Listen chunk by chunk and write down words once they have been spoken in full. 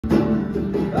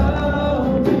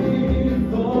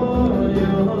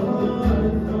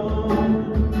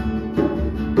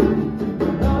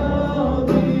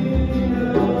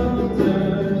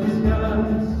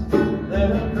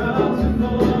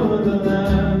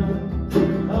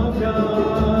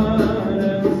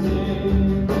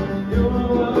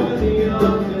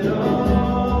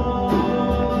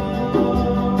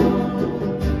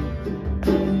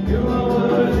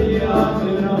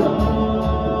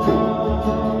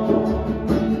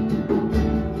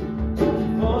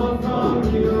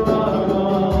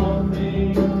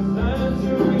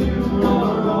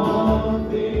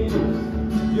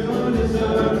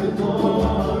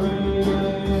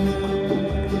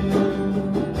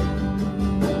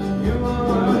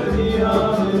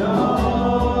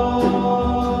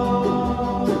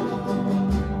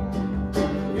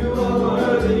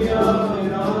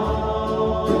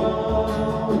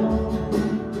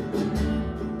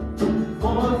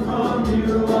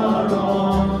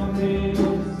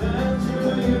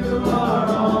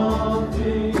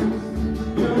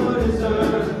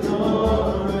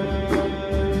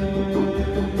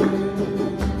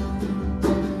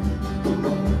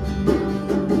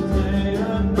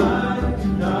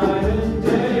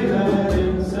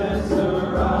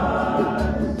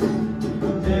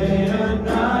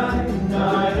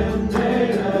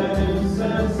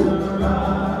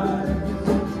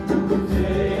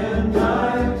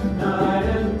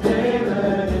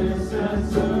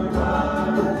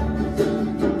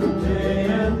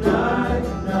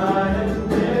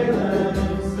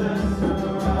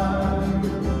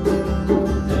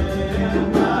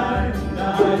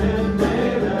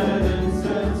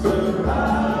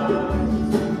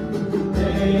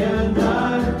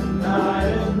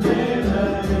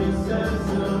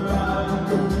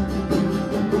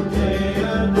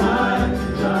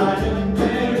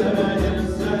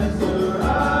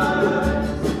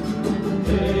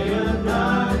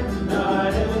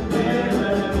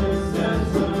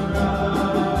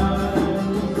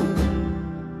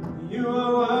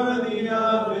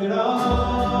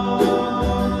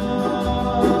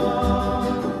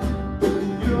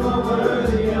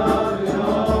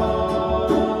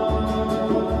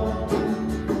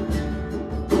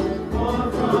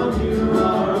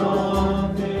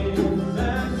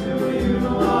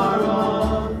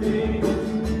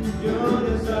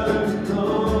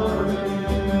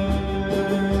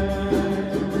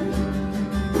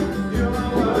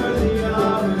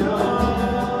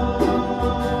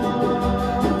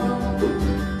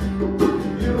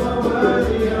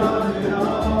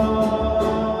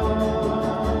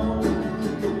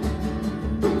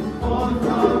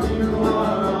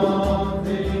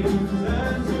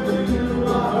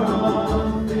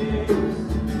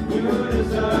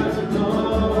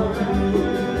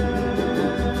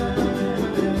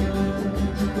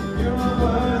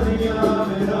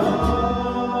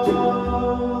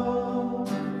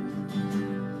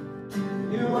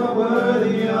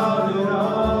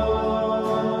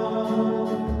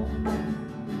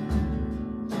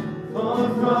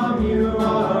from you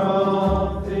are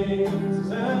all things,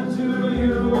 and to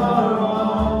you are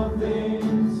all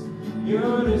things.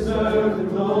 You deserve the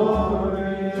glory.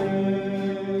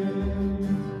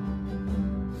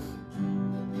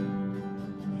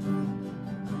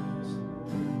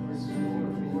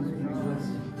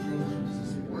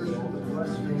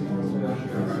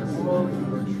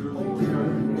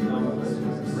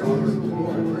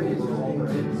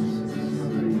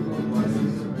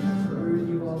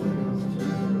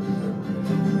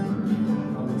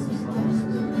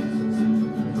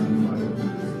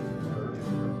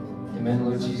 Amen,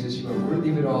 Lord Jesus, you are worthy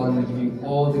of it all, and we give you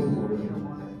all the glory.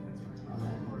 Amen.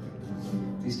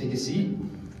 Please take a seat.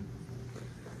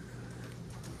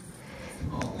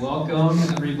 Well, welcome,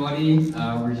 everybody.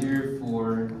 We're here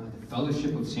for the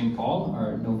Fellowship of St. Paul,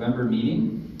 our November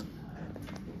meeting.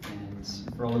 And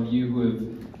for all of you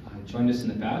who have joined us in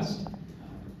the past,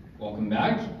 welcome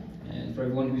back. And for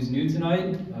everyone who's new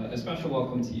tonight, a special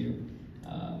welcome to you.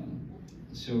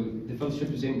 So the Fellowship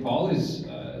of St. Paul is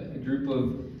a group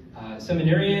of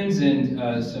seminarians and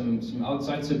some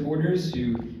outside supporters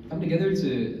who come together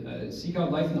to seek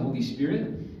out life in the Holy Spirit,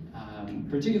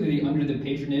 particularly under the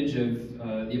patronage of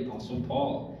the Apostle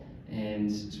Paul.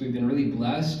 And so we've been really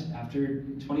blessed after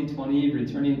 2020,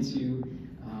 returning to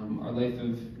our life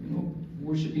of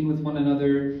worshiping with one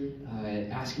another,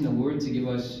 asking the Lord to give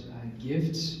us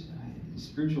gifts,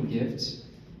 spiritual gifts,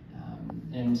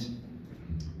 and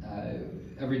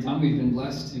every time we've been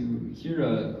blessed to hear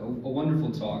a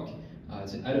wonderful talk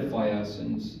to edify us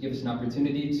and give us an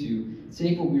opportunity to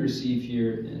take what we receive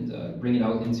here and bring it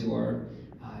out into our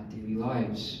daily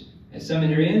lives as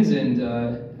seminarians and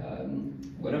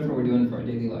whatever we're doing for our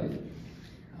daily life.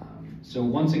 So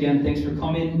once again, thanks for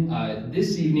coming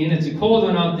this evening. It's a cold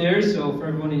one out there, so for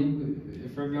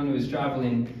everyone who is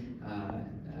traveling, I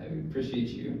appreciate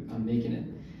you making it.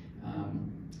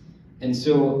 And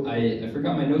so I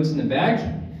forgot my notes in the back.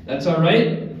 That's all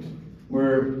right.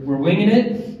 We're winging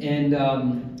it, and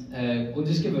we'll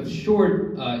just give a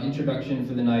short introduction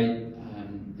for the night,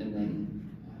 and then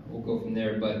we'll go from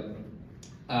there. But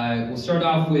we'll start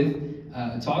off with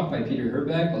a talk by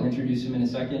PeterHerbeck. I'll introduce him in a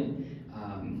second,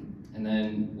 and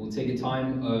then we'll take a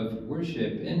time of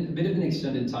worship, and a bit of an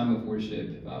extended time of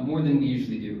worship, more than we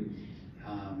usually do.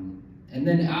 And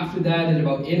then after that, at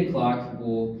about 8 o'clock,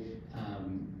 we'll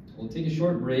take a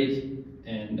short break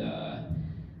and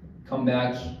come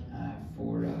back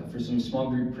for some small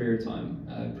group prayer time,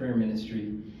 prayer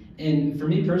ministry. And for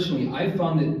me personally, I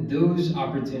found that those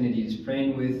opportunities,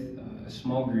 praying with a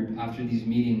small group after these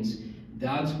meetings,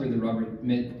 that's where the rubber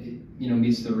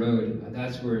meets the road.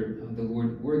 That's where the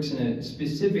Lord works in a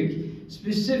specifically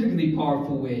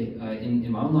powerful way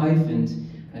in my own life, and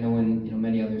I know in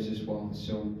many others as well.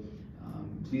 So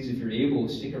please, if you're able,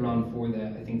 stick around for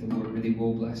that. I think the Lord really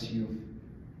will bless you.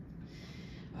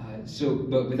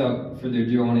 But without further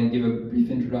ado, I want to give a brief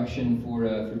introduction for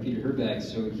PeterHerbeck.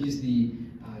 So he's the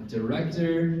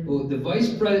director, the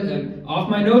vice president, off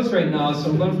my notes right now, so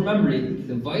I'm going from memory,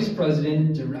 the vice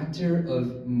president, director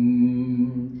of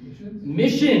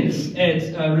missions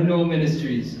at Renewal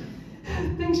Ministries.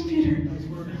 Thanks, Peter.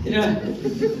 Yeah.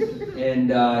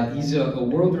 And he's a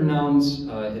world-renowned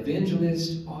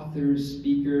evangelist, author,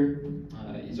 speaker.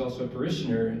 He's also a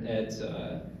parishioner at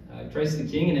Christ the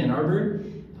King in Ann Arbor,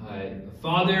 a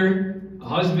father, a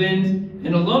husband,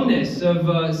 an alumnus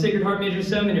of Sacred Heart Major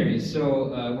Seminary. So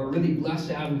we're really blessed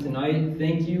to have him tonight.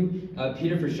 Thank you,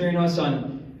 Peter, for sharing with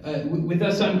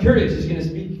us on courage. He's going to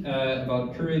speak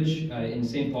about courage in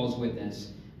St. Paul's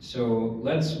witness. So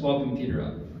let's welcome Peter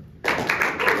up.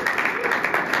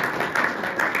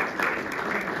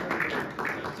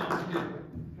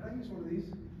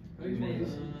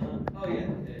 Oh yeah.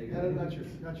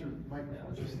 Not your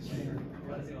microphone, just the speaker.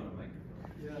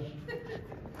 Yeah.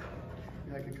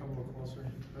 Yeah, I could come a little closer.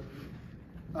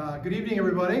 But, good evening,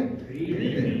 everybody. Good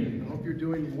evening. I hope you're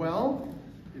doing well.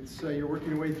 It's you're working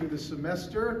your way through the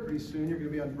semester. Pretty soon you're going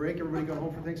to be on break. Everybody going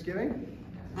home for Thanksgiving?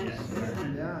 Yes.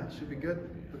 Yeah, it should be good.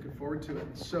 Looking forward to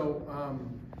it. So,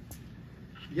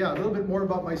 yeah, a little bit more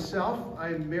about myself.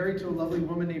 I'm married to a lovely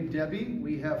woman named Debbie.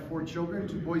 We have 4 children,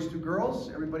 2 boys, 2 girls.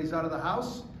 Everybody's out of the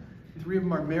house. 3 of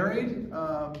them are married.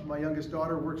 My youngest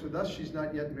daughter works with us. She's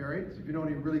not yet married. If you know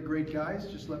any really great guys,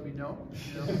 just let me know.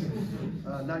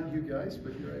 Not you guys,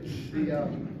 but you're right.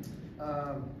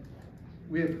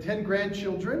 We have 10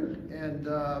 grandchildren, and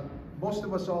most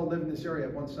of us all live in this area. I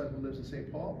have one son who lives in St.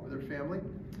 Paul with her family.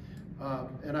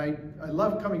 And I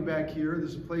love coming back here.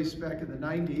 There's a place back in the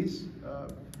 90s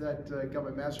that got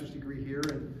my master's degree here,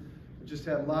 and I just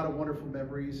had a lot of wonderful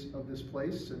memories of this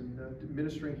place and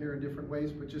ministering here in different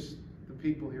ways, but just the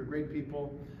people here, great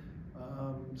people.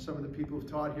 Some of the people who've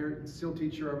taught here and still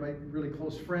teach here are my really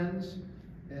close friends,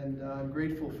 and I'm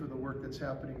grateful for the work that's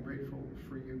happening, grateful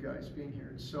for you guys being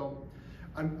here. So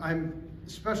I'm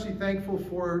especially thankful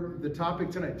for the topic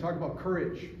tonight, talk about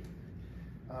courage,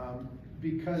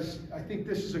 because I think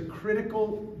this is a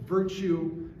critical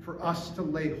virtue for us to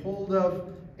lay hold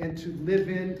of and to live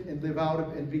in and live out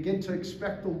of, and begin to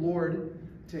expect the Lord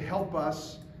to help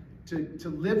us to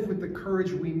live with the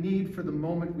courage we need for the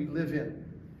moment we live in.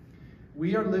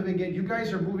 We are living in, you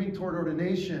guys are moving toward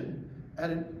ordination at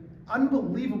an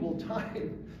unbelievable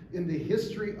time in the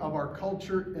history of our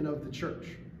culture and of the church.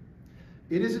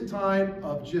 It is a time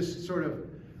of just sort of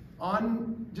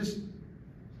just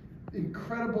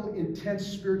incredible, intense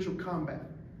spiritual combat.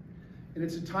 And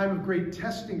it's a time of great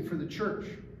testing for the church.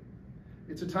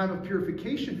 It's a time of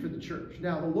purification for the church.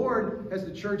 Now, the Lord has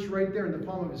the church right there in the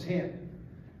palm of his hand.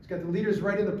 He's got the leaders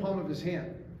right in the palm of his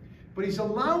hand. But he's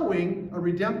allowing a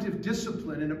redemptive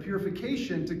discipline and a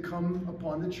purification to come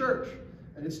upon the church.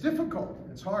 And it's difficult.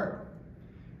 It's hard.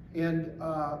 And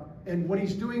what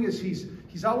he's doing is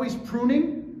he's always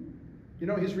pruning. You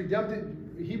know, his redemptive,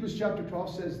 Hebrews chapter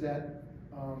 12 says that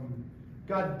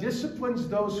God disciplines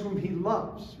those whom he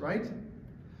loves, right?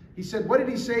 He said, what did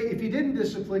he say? If he didn't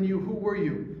discipline you, who were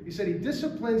you? He said he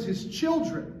disciplines his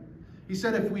children. He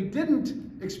said if we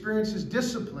didn't experience his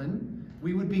discipline,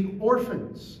 we would be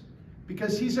orphans.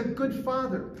 Because he's a good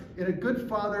father. And a good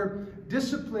father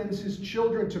disciplines his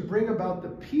children to bring about the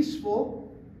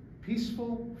peaceful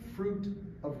fruit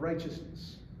of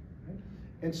righteousness. Right?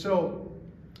 And so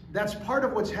that's part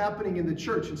of what's happening in the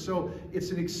church. And so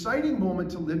it's an exciting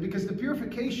moment to live, because the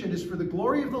purification is for the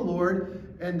glory of the Lord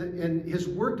and his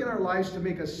work in our lives to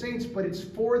make us saints, but it's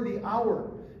for the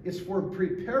hour. It's for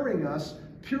preparing us,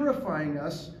 purifying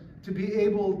us to be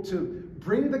able to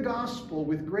bring the gospel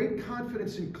with great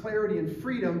confidence and clarity and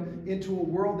freedom into a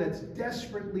world that's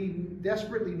desperately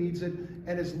needs it,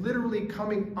 and is literally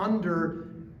coming under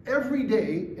every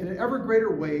day in an ever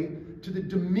greater way to the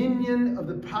dominion of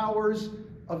the powers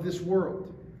of this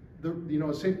world.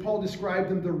 St. Paul described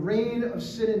them, the reign of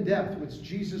sin and death, which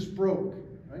Jesus broke.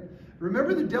 Right?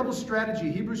 Remember the devil's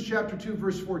strategy, Hebrews chapter 2,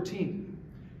 verse 14.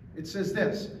 It says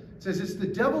this. It says it's the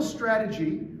devil's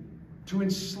strategy to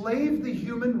enslave the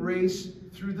human race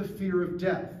through the fear of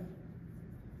death.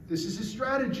 This is his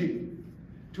strategy,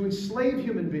 to enslave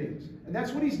human beings. And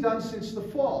that's what he's done since the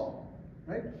fall.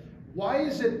 Right? Why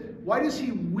does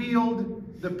he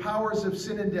wield the powers of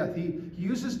sin and death? He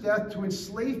uses death to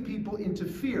enslave people into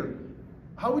fear.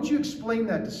 How would you explain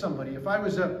that to somebody? If I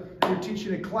was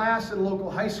teaching a class at a local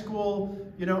high school,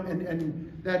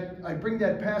 and that I bring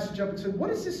that passage up and say,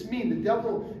 what does this mean? The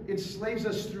devil enslaves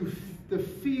us through the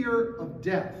fear of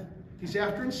death. He's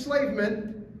after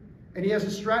enslavement, and he has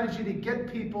a strategy to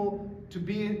get people to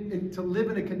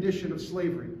live in a condition of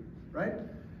slavery, right?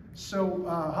 So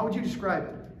how would you describe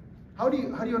it? How do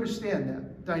you understand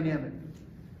that dynamic?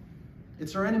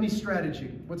 It's our enemy's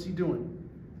strategy. What's he doing?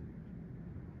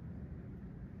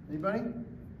 Anybody?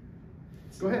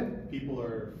 So go ahead. People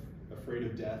are afraid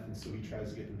of death, and so he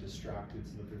tries to get them distracted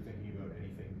so that they're thinking about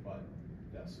anything but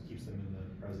death. So it keeps them in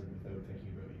the present without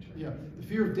thinking about eternity. Yeah, the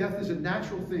fear of death is a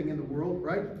natural thing in the world,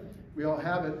 right? We all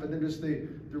have it, but then there's the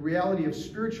reality of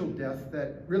spiritual death,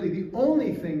 that really the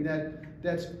only thing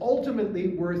that's ultimately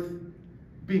worth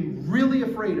being really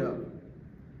afraid of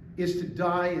is to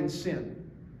die in sin.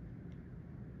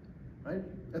 Right?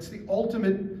 That's the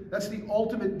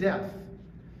ultimate death.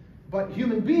 But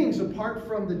human beings, apart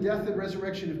from the death and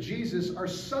resurrection of Jesus, are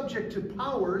subject to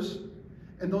powers,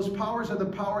 and those powers are the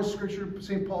powers, Scripture,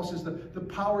 St. Paul says, the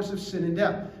powers of sin and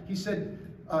death. He said,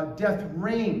 death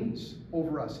reigns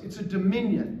over us. It's a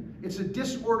dominion. It's a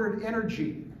disordered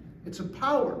energy. It's a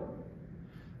power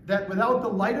that without the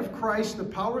light of Christ, the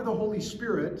power of the Holy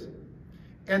Spirit,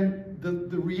 and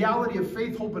the reality of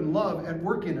faith, hope, and love at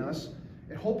work in us,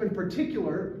 and hope in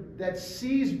particular that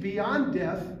sees beyond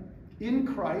death in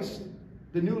Christ,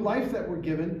 the new life that we're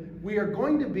given, we are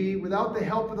going to be, without the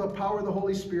help of the power of the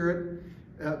Holy Spirit,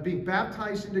 being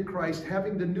baptized into Christ,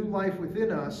 having the new life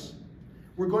within us,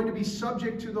 we're going to be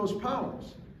subject to those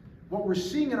powers. What we're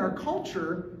seeing in our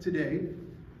culture today,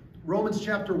 Romans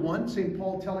chapter 1, St.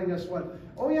 Paul telling us what?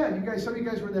 Oh yeah, some of you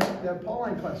guys were in that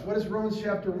Pauline class. What is Romans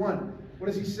chapter 1? What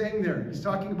is he saying there? He's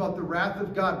talking about the wrath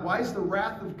of God. Why is the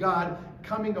wrath of God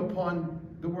coming upon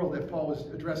the world that Paul was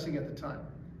addressing at the time?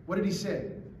 What did he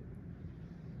say?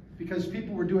 Because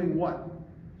people were doing what?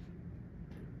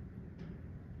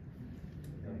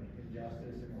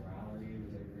 Injustice and morality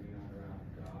was bringing on the wrath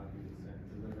of God. He was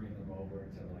delivering them over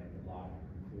to the logical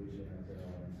conclusion of their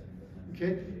own sinfulness.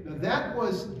 Okay, now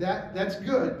that's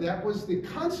good. That was the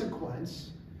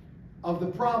consequence of the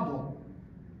problem.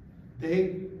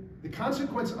 The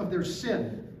consequence of their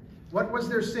sin. What was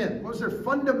their sin? What was their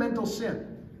fundamental sin?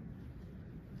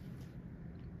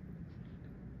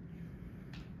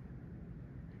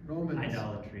 Romans.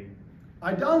 Idolatry.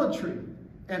 Idolatry.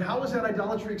 And how was that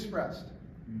idolatry expressed?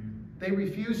 They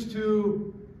refused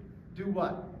to do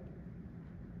what?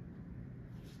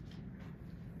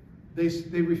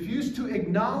 They refused to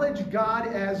acknowledge God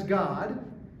as God.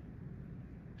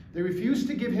 They refused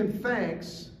to give him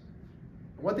thanks.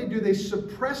 And what they do, they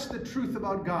suppress the truth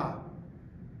about God.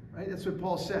 Right? That's what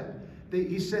Paul said.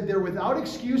 He said they're without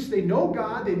excuse. They know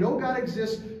God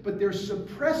exists, but they're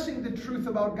suppressing the truth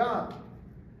about God.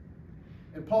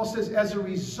 And Paul says, as a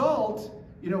result,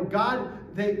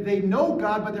 God, they know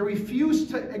God, but they refuse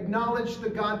to acknowledge the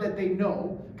God that they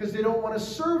know because they don't want to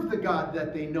serve the God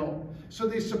that they know. So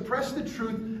they suppress the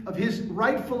truth of his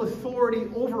rightful authority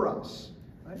over us.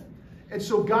 Right? And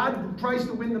so God tries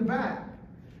to win them back.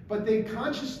 But they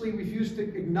consciously refuse to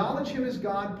acknowledge him as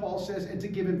God, Paul says, and to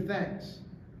give him thanks.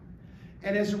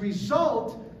 And as a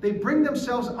result, they bring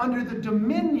themselves under the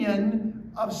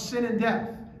dominion of sin and death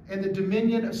and the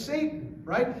dominion of Satan,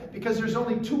 right? Because there's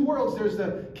only two worlds. There's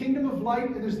the kingdom of light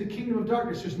and there's the kingdom of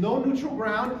darkness. There's no neutral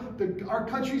ground. Our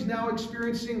country's now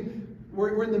experiencing,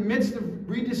 we're in the midst of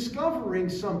rediscovering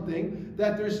something,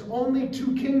 that there's only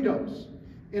two kingdoms.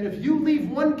 And if you leave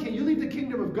you leave the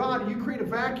kingdom of God and you create a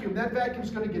vacuum, that vacuum is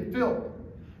going to get filled.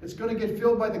 It's going to get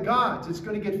filled by the gods. It's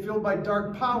going to get filled by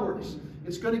dark powers.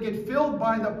 It's going to get filled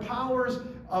by the powers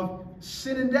of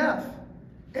sin and death.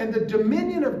 And the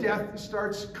dominion of death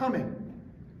starts coming.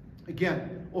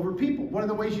 Again, over people. One of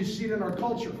the ways you see it in our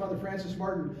culture, Father Francis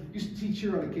Martin used to teach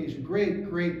here on occasion. Great,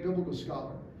 great biblical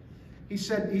scholar. He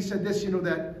said this,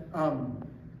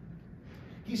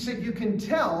 he said, you can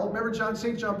tell, remember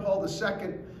St. John Paul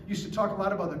II used to talk a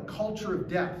lot about the culture of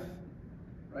death,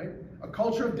 right? A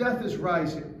culture of death is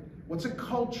rising. What's a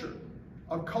culture?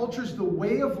 A culture is the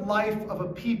way of life of a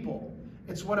people.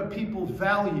 It's what a people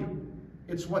value.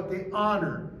 It's what they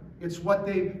honor. It's what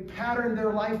they pattern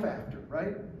their life after,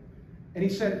 right? And he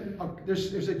said,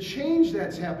 there's a change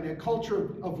that's happening. A culture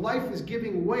of life is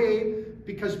giving way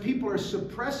because people are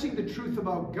suppressing the truth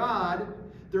about God.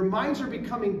 Their minds are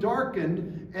becoming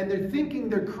darkened, and they're thinking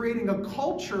they're creating a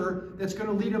culture that's going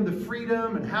to lead them to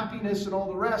freedom and happiness and all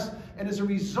the rest. And as a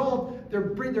result,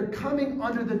 they're coming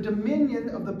under the dominion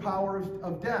of the power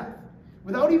of death.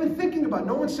 Without even thinking about it.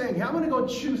 No one's saying, hey, I'm going to go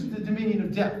choose the dominion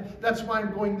of death. That's why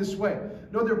I'm going this way.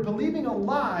 No, they're believing a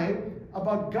lie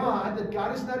about God, that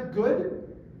God is not good,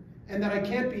 and that I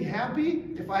can't be happy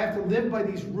if I have to live by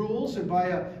these rules and by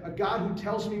a God who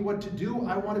tells me what to do.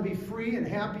 I want to be free and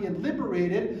happy and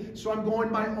liberated, so I'm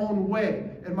going my own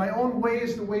way. And my own way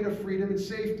is the way to freedom and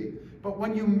safety. But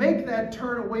when you make that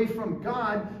turn away from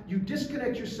God, you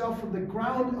disconnect yourself from the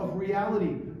ground of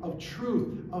reality, of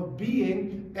truth, of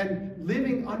being, and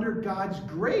living under God's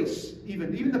grace.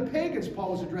 Even the pagans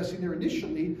Paul was addressing there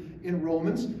initially in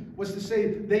Romans was to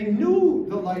say they knew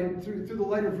the light, through the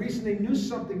light of reason, they knew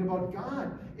something about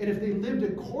God. And if they lived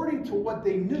according to what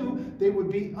they knew, they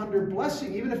would be under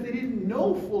blessing, even if they didn't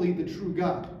know fully the true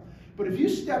God. But if you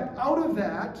step out of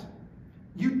that,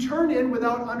 you turn in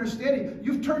without understanding.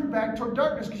 You've turned back toward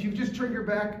darkness because you've just turned your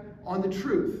back on the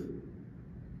truth.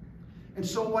 And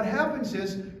so what happens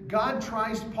is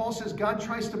Paul says God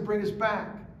tries to bring us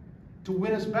back, to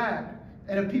win us back.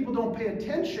 And if people don't pay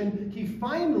attention, he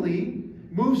finally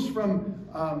moves from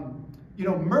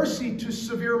mercy to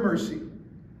severe mercy.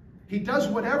 He does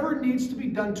whatever needs to be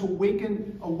done to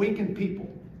awaken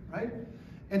people, right?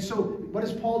 And so what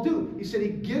does Paul do? He said he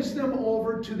gives them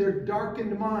over to their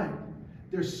darkened mind.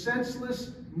 Their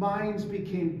senseless minds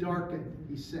became darkened,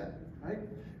 he said, right?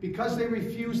 Because they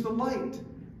refused the light.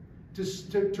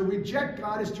 To reject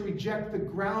God is to reject the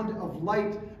ground of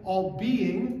light, all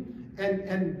being.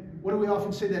 And what do we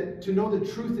often say? That to know the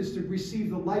truth is to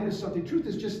receive the light of something. Truth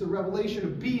is just the revelation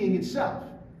of being itself,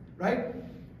 right?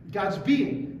 God's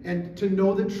being, and to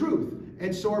know the truth.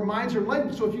 And so our minds are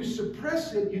enlightened. So if you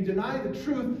suppress it, you deny the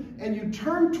truth, and you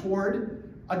turn toward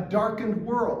a darkened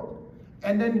world.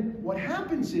 And then what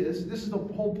happens is, this is the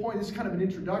whole point, this is kind of an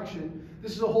introduction.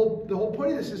 This is the whole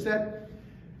point of this is that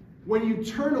when you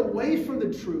turn away from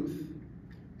the truth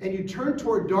and you turn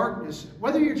toward darkness,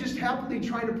 whether you're just happily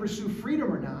trying to pursue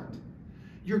freedom or not,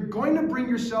 you're going to bring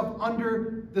yourself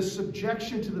under the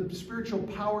subjection to the spiritual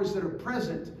powers that are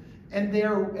present. And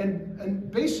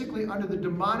and basically under the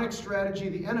demonic strategy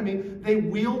of the enemy, they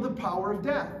wield the power of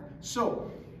death.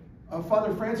 So,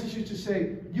 Father Francis used to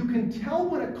say, you can tell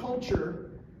when a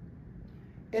culture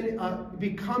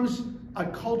becomes a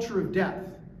culture of death.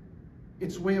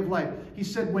 It's way of life. He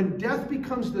said, when death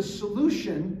becomes the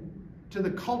solution to the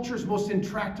culture's most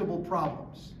intractable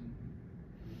problems.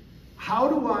 How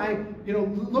do I,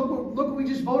 look what we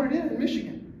just voted in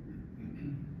Michigan.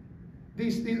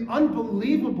 These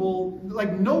unbelievable,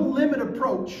 like no limit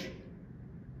approach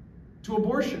to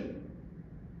abortion.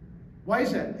 Why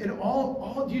is that? And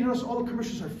do you notice all the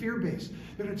commercials are fear-based?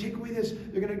 They're going to take away this.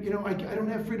 They're going to, I don't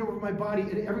have freedom over my body,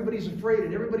 and everybody's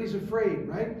afraid,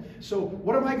 right? So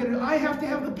what am I going to do? I have to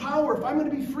have the power. If I'm going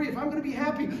to be free, if I'm going to be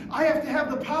happy, I have to have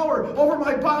the power over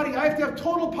my body. I have to have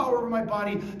total power over my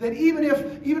body. That even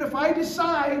if I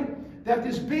decide that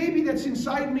this baby that's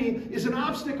inside me is an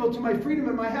obstacle to my freedom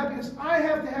and my happiness, I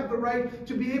have to have the right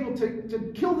to be able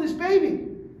to kill this baby.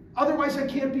 Otherwise, I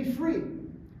can't be free.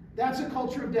 That's a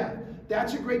culture of death.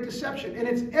 That's a great deception. And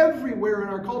it's everywhere in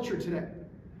our culture today.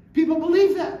 People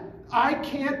believe that. I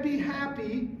can't be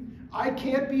happy, I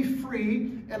can't be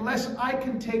free unless I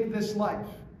can take this life.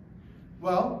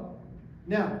 Well,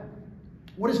 now,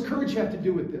 what does courage have to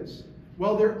do with this?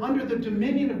 Well, they're under the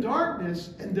dominion of darkness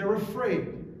and they're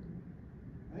afraid.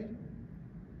 Right?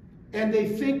 And they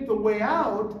think the way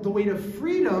out, the way to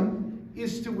freedom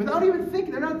is to, without even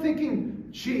thinking, they're not thinking,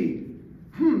 gee,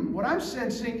 what I'm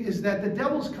sensing is that the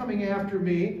devil's coming after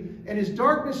me and his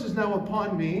darkness is now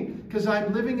upon me because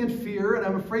I'm living in fear and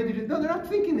I'm afraid to do. No, they're not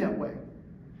thinking that way.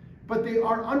 But they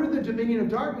are under the dominion of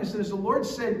darkness. And as the Lord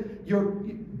said, your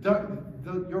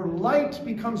light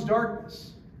becomes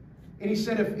darkness. And he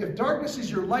said, if darkness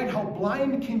is your light, how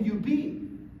blind can you be?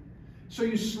 So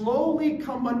you slowly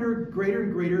come under greater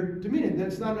and greater dominion. Then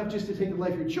it's not enough just to take the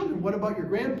life of your children. What about your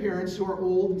grandparents who are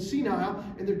old and senile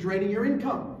and they're draining your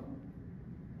income?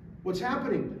 What's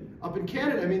happening? Up in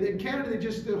Canada, in Canada they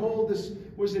just hold this,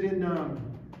 was it in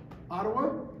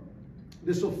Ottawa?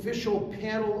 This official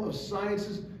panel of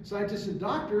scientists and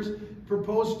doctors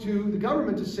proposed to the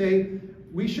government to say,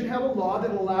 we should have a law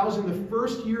that allows in the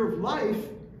first year of life,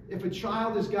 if a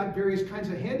child has got various kinds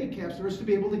of handicaps, for us to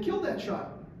be able to kill that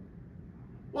child.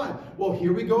 Why? Well,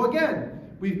 here we go again.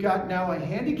 We've got now a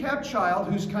handicapped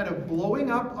child who's kind of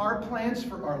blowing up our plans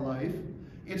for our life.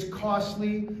 It's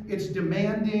costly, it's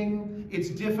demanding, it's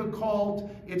difficult,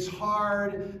 it's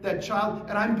hard, that child,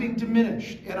 and I'm being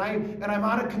diminished, and I'm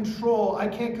out of control. I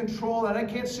can't control, and I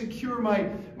can't secure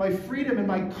my freedom and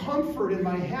my comfort and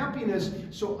my happiness,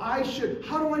 so how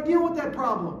do I deal with that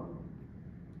problem?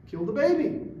 Kill the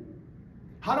baby.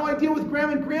 How do I deal with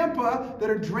grandma and grandpa that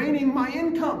are draining my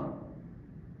income?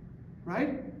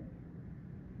 Right?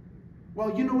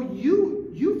 Well,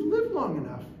 you've lived long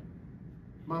enough,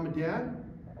 Mom and Dad.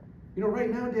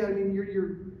 Right now, Dad,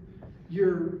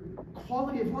 your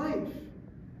quality of life.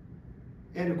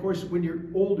 And of course, when you're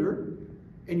older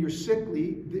and you're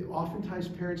sickly, oftentimes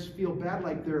parents feel bad,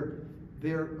 like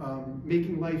they're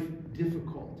making life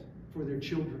difficult for their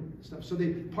children and stuff. So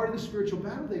part of the spiritual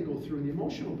battle they go through, and the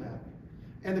emotional battle.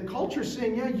 And the culture's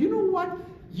saying, yeah, you know what?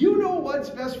 You know what's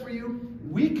best for you?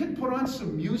 We could put on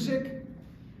some music.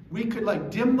 We could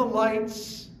dim the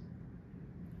lights.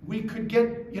 We could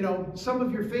get, some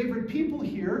of your favorite people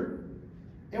here,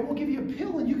 and we'll give you a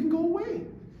pill and you can go away.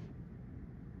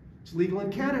 It's legal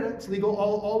in Canada. It's legal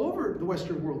all over the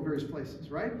Western world, various places,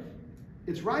 right?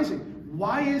 It's rising.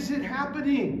 Why is it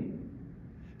happening?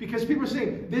 Because people are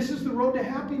saying, this is the road to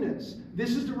happiness.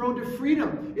 This is the road to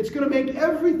freedom. It's going to make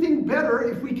everything better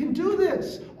if we can do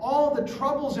this. All the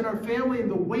troubles in our family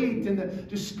and the weight and the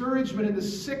discouragement and the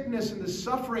sickness and the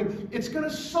suffering, it's going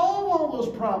to solve all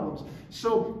those problems.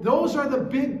 So those are the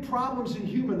big problems in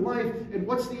human life. And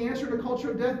what's the answer to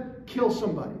culture of death? Kill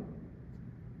somebody.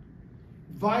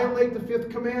 Violate the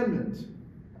 5th commandment.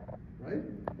 Right?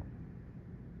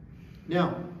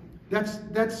 Now, that's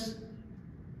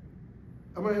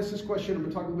I'm going to ask this question. I'm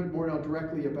going to talk a little bit more now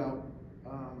directly about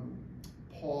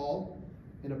Paul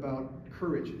and about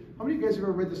courage. How many of you guys have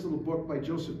ever read this little book by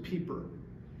Joseph Pieper?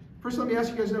 First, let me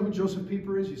ask you guys, know who Joseph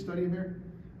Pieper is? You study him here?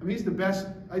 He's the best,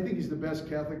 I think he's the best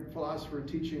Catholic philosopher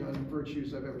teaching on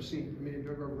virtues I've ever seen.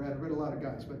 I've read a lot of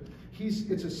guys, but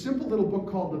it's a simple little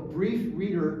book called The Brief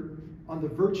Reader on the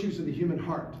Virtues of the Human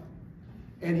Heart.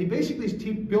 And he basically is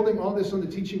building all this on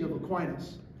the teaching of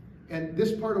Aquinas. And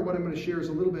this part of what I'm going to share is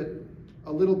a little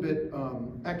bit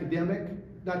academic,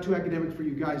 not too academic for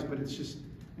you guys, but it's just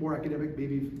more academic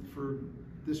maybe for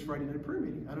this Friday night prayer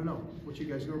meeting. I don't know what you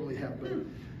guys normally have, but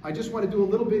I just want to do a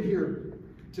little bit here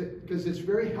because it's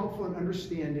very helpful in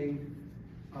understanding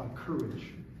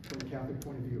courage from a Catholic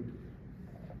point of view.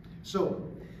 So,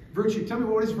 virtue. Tell me,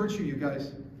 what is virtue, you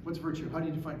guys? What's virtue? How do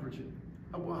you define virtue?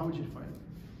 How would you define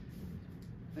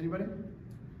it? Anybody?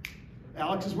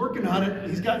 Alex is working on it.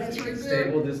 He's got his right there.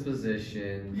 Stable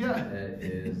disposition. Yeah. That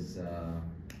is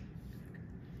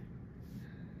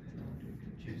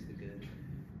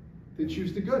They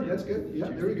choose the good. That's good. Yeah,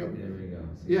 there we go. There we go.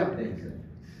 So Yeah. thanks.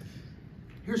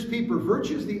 Here's Pieper.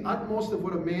 Virtue is the utmost of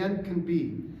what a man can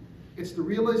be. It's the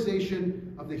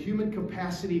realization of the human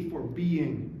capacity for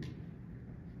being.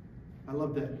 I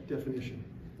love that definition.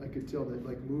 I could tell that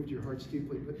like moved your hearts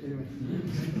deeply. But anyway,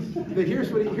 but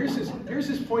here's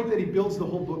his point that he builds the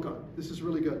whole book on. This is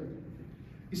really good.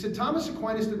 He said, Thomas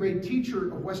Aquinas, the great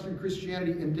teacher of Western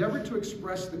Christianity, endeavored to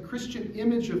express the Christian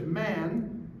image of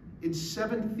man in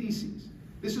 7 theses.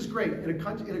 This is great.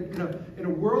 In a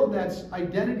world that's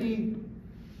identity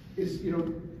is,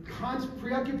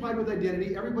 preoccupied with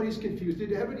identity, everybody's confused.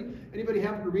 Did anybody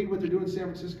happen to read what they're doing in San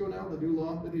Francisco now, the new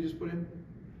law that they just put in?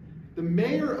 The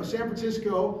mayor of San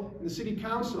Francisco and the city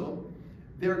council,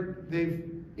 they've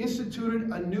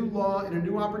instituted a new law and a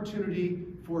new opportunity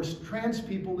for trans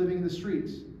people living in the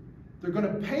streets. They're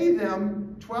going to pay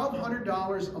them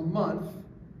 $1,200 a month,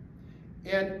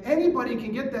 and anybody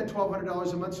can get that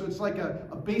 $1,200 a month, so it's like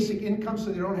a basic income,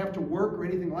 so they don't have to work or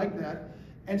anything like that.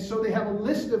 And so they have a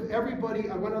list of everybody.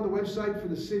 I went on the website for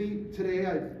the city today.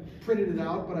 I printed it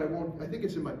out, but I think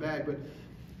it's in my bag, but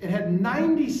it had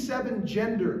 97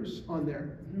 genders on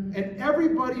there. And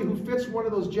everybody who fits one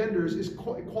of those genders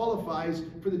qualifies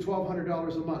for the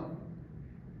 $1,200 a month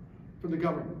from the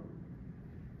government.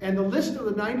 And the list of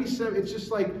the 97, it's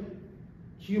just like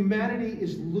humanity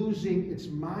is losing its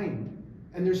mind.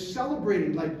 And they're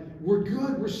celebrating like, we're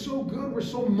good, we're so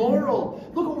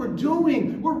moral. Look what we're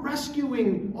doing. We're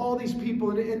rescuing all these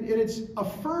people. And it's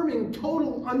affirming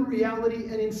total unreality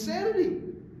and insanity.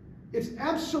 It's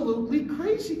absolutely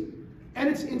crazy. And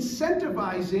it's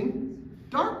incentivizing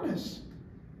darkness.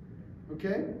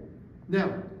 Okay?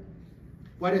 Now,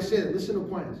 why did I say that? Listen to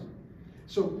Aquinas.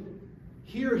 So,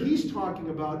 here he's talking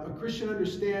about a Christian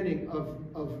understanding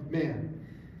of man.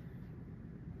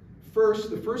 The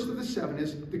first of the 7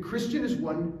 is, the Christian is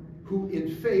one who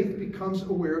in faith becomes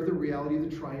aware of the reality of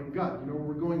the triune God. You know where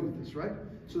we're going with this, right?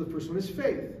 So the first one is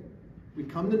faith. We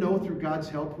come to know through God's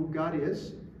help who God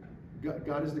is.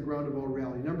 God is the ground of all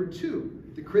reality. Number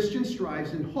 2, the Christian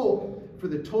strives in hope for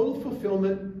the total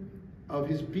fulfillment of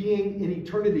his being in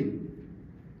eternity.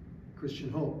 Christian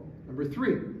hope. Number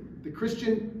 3, the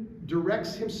Christian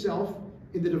directs himself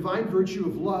in the divine virtue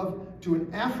of love to an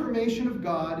affirmation of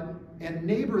God and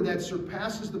neighbor that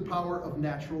surpasses the power of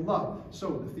natural love.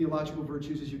 So the theological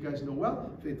virtues, as you guys know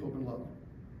well, faith, hope, and love.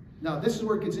 Now this is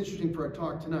where it gets interesting for our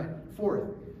talk tonight.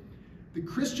 4th, the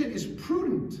Christian is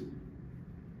prudent.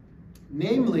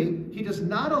 Namely, he does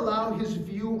not allow his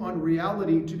view on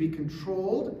reality to be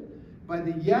controlled by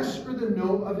the yes or the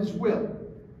no of his will,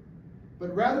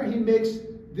 but rather he makes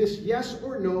this yes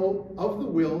or no of the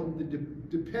will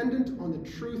dependent on the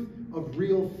truth of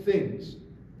real things.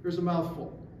 There's a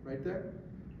mouthful right there.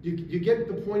 You get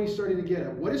the point he's starting to get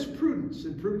at. What is prudence?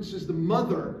 And prudence is the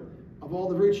mother of all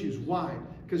the virtues. Why?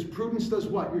 Because prudence does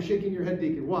what? You're shaking your head,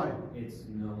 Deacon. Why? It's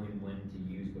knowing when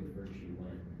to use what virtue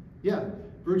when. Yeah,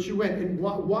 virtue when. And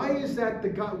why is that the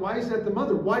God? Why is that the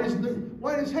mother? Why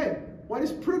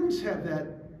does prudence have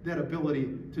that ability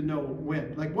to know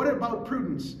when? Like, what about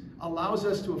prudence allows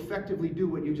us to effectively do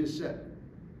what you just said?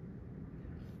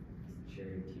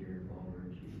 Charioteer of all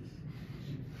virtues.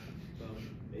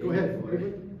 Go ahead.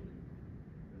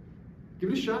 Give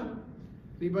it a shot.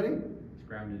 Anybody? It's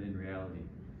grounded in reality.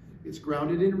 It's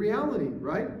grounded in reality,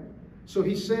 right? So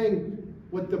he's saying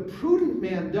what the prudent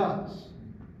man does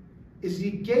is he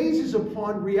gazes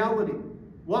upon reality.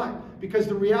 Why? Because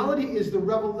the reality is the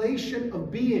revelation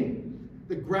of being,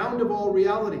 the ground of all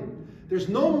reality. There's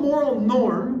no moral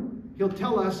norm, he'll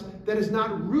tell us, that is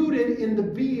not rooted in the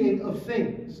being of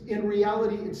things, in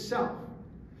reality itself.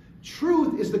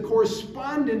 Truth is the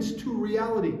correspondence to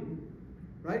reality,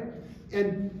 right?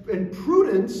 And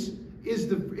prudence is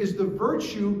the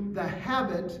virtue, the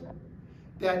habit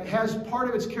that has part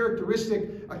of its characteristic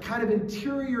a kind of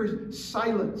interior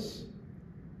silence.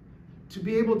 To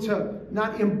be able to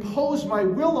not impose my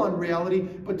will on reality,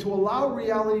 but to allow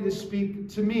reality to speak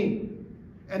to me.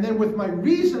 And then with my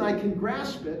reason I can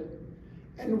grasp it,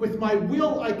 and with my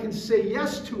will I can say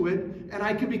yes to it, and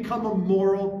I can become a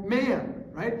moral man,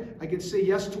 right? I can say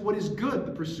yes to what is good,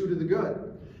 the pursuit of the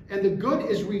good. And the good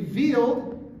is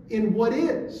revealed in what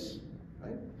is,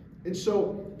 right? And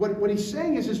so what he's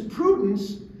saying is his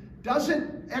prudence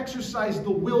doesn't exercise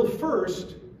the will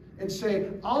first and say,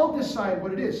 I'll decide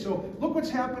what it is. So look what's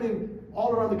happening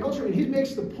all around the culture. And he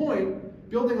makes the point,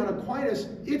 building on Aquinas,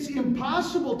 it's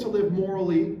impossible to live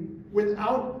morally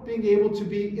without being able to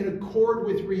be in accord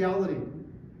with reality.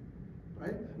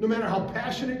 Right? No matter how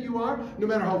passionate you are, no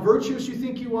matter how virtuous you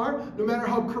think you are, no matter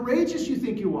how courageous you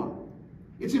think you are.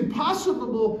 It's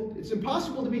impossible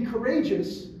to be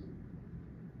courageous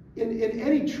in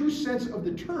any true sense of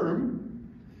the term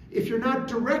if you're not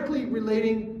directly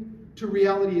relating to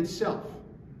reality itself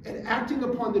and acting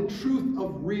upon the truth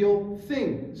of real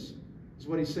things, is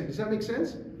what he's saying. Does that make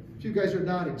sense? A few guys are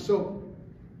nodding. So,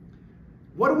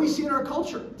 what do we see in our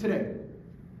culture today?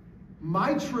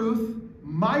 My truth,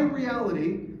 my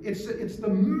reality, it's the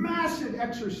massive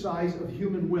exercise of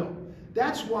human will.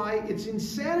 That's why it's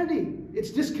insanity.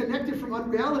 It's disconnected from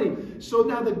unreality. So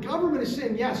now the government is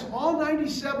saying, yes, all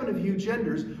 97 of you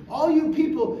genders, all you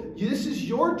people, this is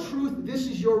your truth, this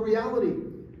is your reality.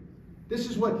 This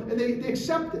is what, and they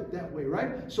accept it that way,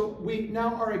 right? So we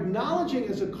now are acknowledging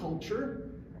as a culture,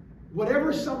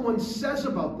 whatever someone says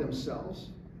about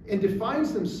themselves and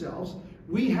defines themselves,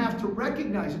 we have to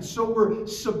recognize it. So we're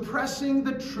suppressing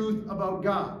the truth about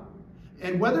God.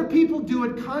 And whether people do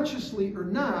it consciously or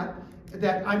not,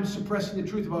 that I'm suppressing the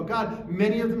truth about God,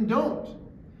 many of them don't.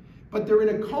 But they're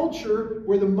in a culture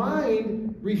where the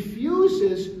mind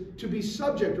refuses to be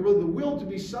subject, or the will to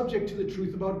be subject to the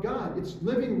truth about God. It's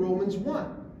living Romans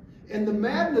 1. And the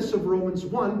madness of Romans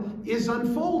 1 is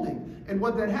unfolding. And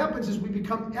what that happens is we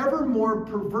become ever more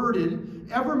perverted,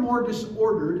 ever more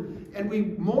disordered, and we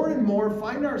more and more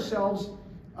find ourselves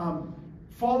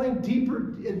falling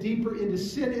deeper and deeper into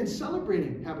sin and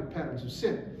celebrating habit patterns of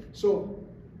sin. So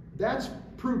that's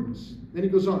prudence. Then he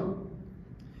goes on.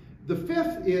 The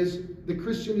fifth is the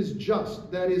Christian is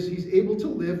just. That is, he's able to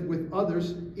live with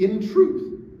others in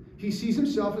truth. He sees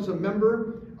himself as a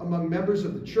member among members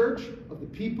of the church, of the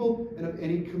people, and of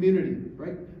any community,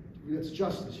 right? That's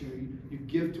justice. You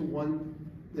give to one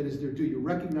that is their due. You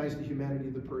recognize the humanity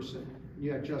of the person, and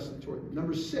you have justice toward them.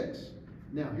 Number 6.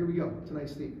 Now, here we go.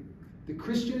 Tonight's theme. The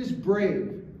Christian is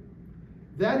brave.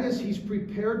 That is, he's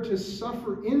prepared to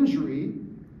suffer injury,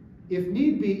 if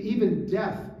need be, even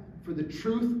death, for the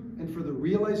truth and for the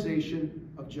realization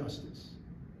of justice.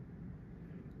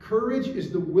 Courage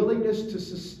is the willingness to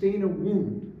sustain a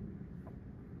wound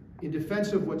in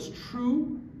defense of what's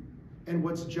true and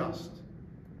what's just.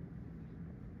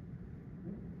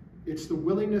 It's the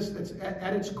willingness that's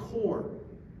at its core.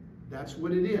 That's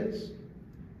what it is.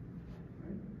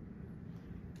 Right?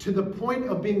 To the point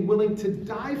of being willing to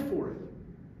die for it.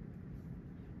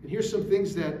 And here's some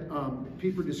things that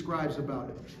Peter describes about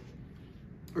it.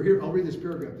 Or here, I'll read this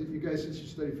paragraph. You guys, since you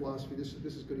study philosophy, this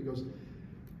is good. He goes,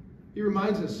 he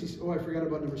reminds us, I forgot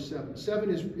about number 7. 7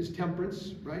 is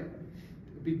temperance, right?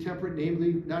 Be temperate,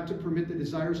 namely, not to permit the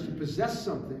desires to possess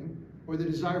something, or the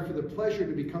desire for the pleasure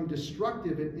to become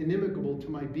destructive and inimical to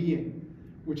my being,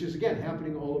 which is, again,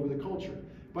 happening all over the culture.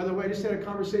 By the way, I just had a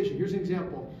conversation. Here's an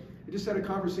example. I just had a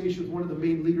conversation with one of the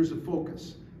main leaders of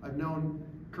Focus. I've known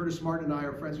Curtis Martin and I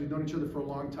are friends. We've known each other for a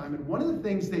long time. And one of the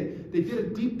things, they did a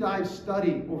deep dive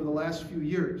study over the last few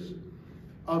years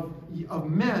of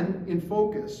men in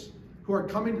Focus who are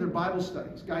coming to their Bible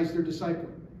studies, guys they're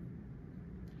discipling.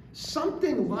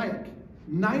 Something like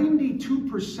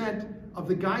 92% of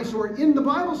the guys who are in the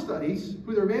Bible studies,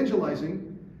 who they're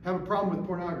evangelizing, have a problem with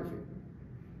pornography.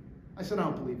 I said, I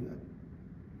don't believe that.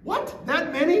 What?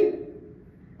 That many?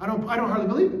 I don't hardly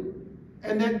believe it.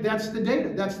 And that's the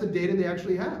data. That's the data they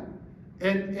actually have.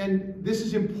 And this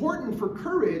is important for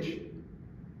courage,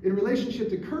 in relationship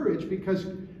to courage,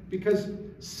 because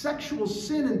sexual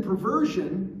sin and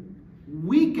perversion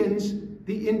weakens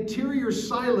the interior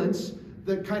silence,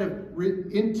 the kind of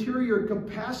interior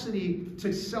capacity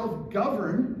to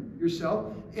self-govern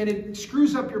yourself, and it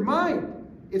screws up your mind.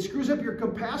 It screws up your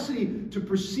capacity to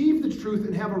perceive the truth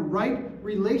and have a right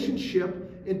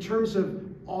relationship in terms of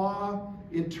awe,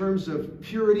 in terms of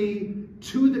purity,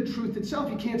 to the truth itself.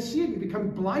 You can't see it. You become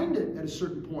blinded at a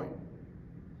certain point.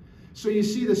 So you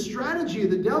see the strategy of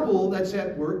the devil that's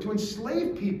at work to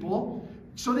enslave people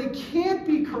so they can't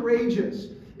be courageous.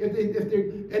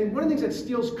 And one of the things that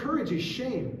steals courage is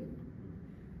shame.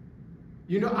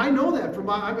 You know, I know that from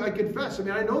I confess. I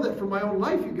mean, I know that from my own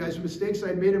life, you guys, mistakes I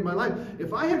had made in my life.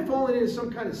 If I had fallen into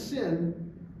some kind of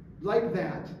sin like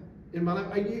that in my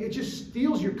life, it just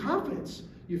steals your confidence.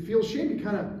 You feel shame, you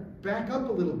kind of back up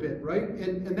a little bit, right?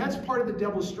 And that's part of the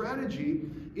devil's strategy,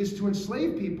 is to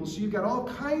enslave people. So you've got all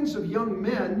kinds of young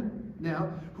men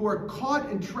now who are caught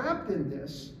and trapped in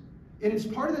this. And it's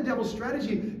part of the devil's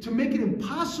strategy to make it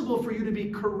impossible for you to be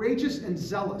courageous and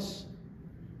zealous.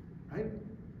 Right?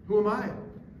 Who am I?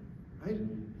 Right?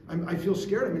 I feel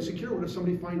scared. I'm insecure. What if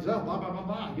somebody finds out? Blah, blah, blah,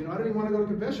 blah. You know, I don't even want to go to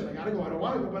confession. I got to go. I don't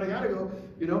want to go, but I got to go.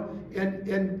 You know?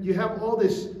 And you have all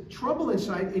this trouble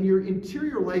inside, and your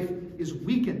interior life is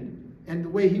weakened. And the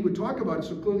way he would talk about it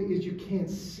so clearly is you can't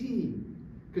see,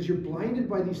 because you're blinded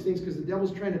by these things, because the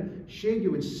devil's trying to shade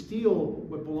you and steal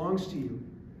what belongs to you.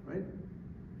 Right?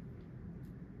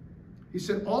 He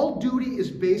said, all duty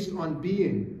is based on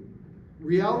being.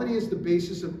 Reality is the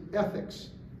basis of ethics.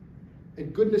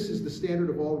 And goodness is the standard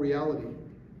of all reality.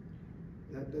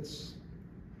 That's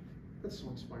so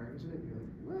inspiring, isn't it?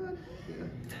 You're like, what? Yeah.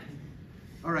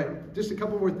 All right, just a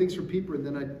couple more things from Pieper, and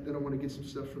then I want to get some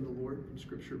stuff from the Lord, from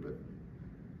Scripture. But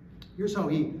here's how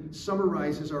he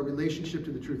summarizes our relationship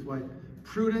to the truth. Why?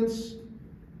 Prudence,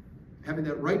 having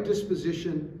that right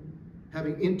disposition,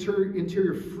 having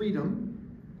interior freedom,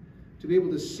 to be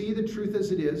able to see the truth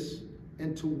as it is,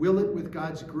 and to will it with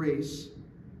God's grace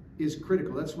is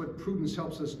critical. That's what prudence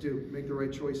helps us do, make the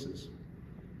right choices.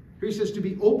 Here he says, to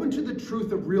be open to the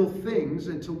truth of real things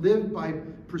and to live by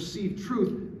perceived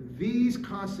truth, these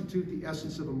constitute the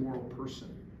essence of a moral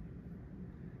person.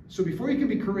 So before you can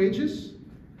be courageous,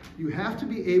 you have to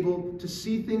be able to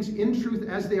see things in truth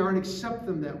as they are and accept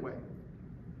them that way,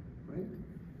 right?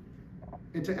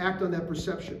 And to act on that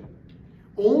perception.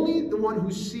 Only the one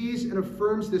who sees and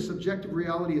affirms this objective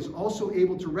reality is also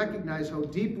able to recognize how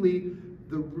deeply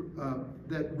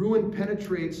that ruin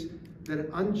penetrates that an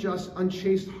unjust,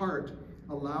 unchaste heart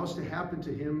allows to happen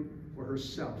to him or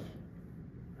herself.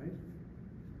 Right?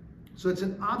 So it's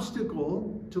an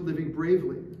obstacle to living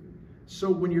bravely. So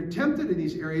when you're tempted in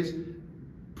these areas,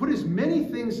 put as many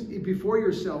things before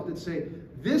yourself that say,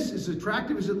 this is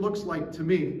attractive as it looks like to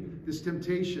me, this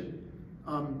temptation.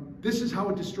 This is how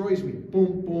it destroys me.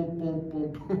 Boom, boom, boom,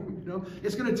 boom, boom. You know,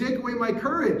 it's going to take away my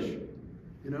courage.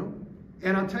 You know,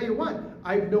 and I'll tell you what.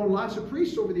 I've known lots of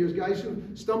priests over the years, guys who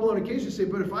stumble on occasion, say,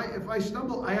 but if I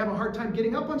stumble, I have a hard time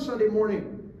getting up on Sunday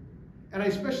morning. And I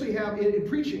especially have in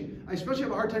preaching. I especially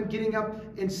have a hard time getting up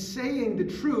and saying the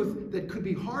truth that could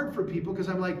be hard for people because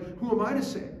I'm like, who am I to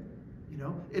say? You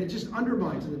know, and it just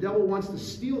undermines. And the devil wants to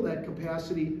steal that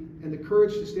capacity and the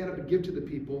courage to stand up and give to the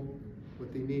people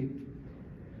what they need.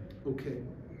 Okay.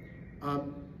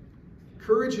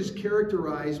 Courage is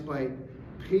characterized by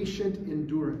patient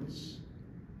endurance.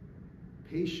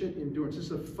 Patient endurance. This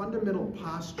is a fundamental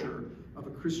posture of a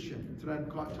Christian. Today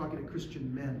I'm talking to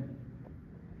Christian men.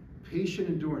 Patient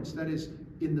endurance. That is,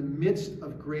 in the midst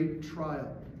of great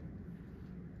trial.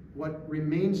 What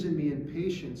remains in me in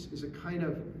patience is a kind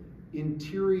of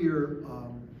interior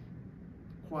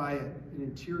quiet, an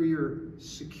interior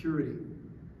security.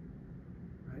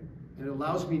 And it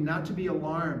allows me not to be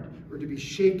alarmed or to be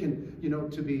shaken, you know,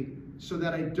 so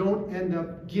that I don't end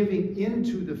up giving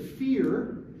into the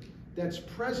fear that's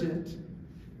present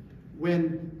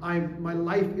when my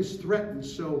life is threatened.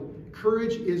 So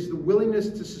courage is the willingness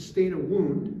to sustain a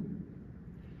wound.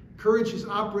 Courage is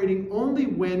operating only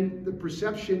when the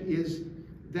perception is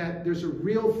that there's a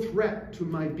real threat to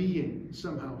my being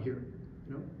somehow here,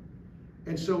 you know.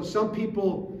 And so some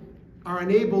people are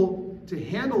unable to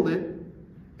handle it,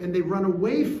 and they run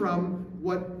away from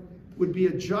what would be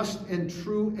a just and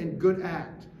true and good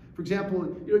act. For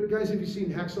example, you know, guys, have you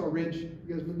seen Hacksaw Ridge?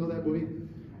 You guys know that movie?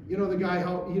 You know the guy,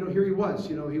 how, you know, here he was,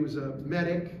 you know, he was a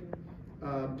medic,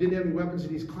 didn't have any weapons,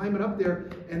 and he's climbing up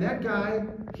there, and that guy,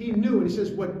 he knew, and he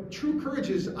says, what true courage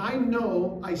is, I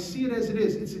know, I see it as it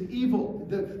is. It's an evil.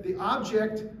 The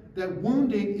object, that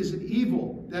wounding is an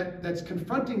evil that's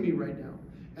confronting me right now.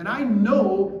 And I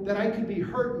know that I could be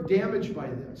hurt and damaged by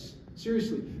this.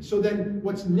 Seriously. So then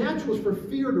what's natural is for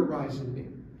fear to rise in me.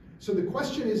 So the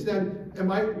question is then,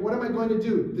 what am I going to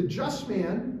do? The just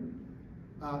man,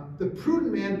 the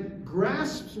prudent man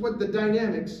grasps what the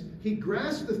dynamics, he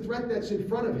grasps the threat that's in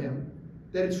front of him,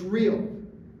 that it's real.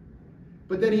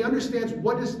 But then he understands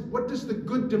what does the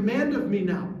good demand of me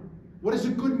now? What does a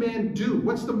good man do?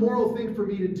 What's the moral thing for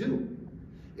me to do?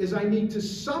 Is I need to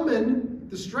summon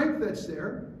the strength that's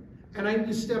there, and I need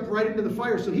to step right into the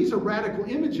fire. So he's a radical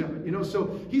image of it, you know.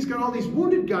 So he's got all these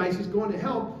wounded guys he's going to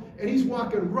help, and he's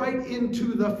walking right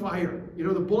into the fire. You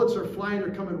know, the bullets are flying,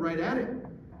 they're coming right at him.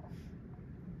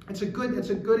 It's a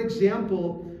good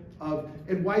example of,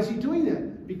 and why is he doing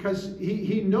that? Because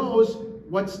he knows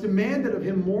what's demanded of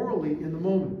him morally in the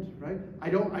moment, right? I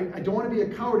don't want to be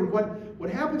a coward. And what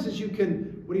happens is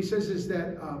what he says is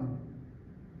that,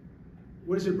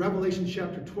 what is it, Revelation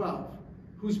chapter 12.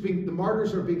 The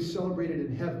martyrs are being celebrated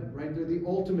in heaven, right? They're the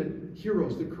ultimate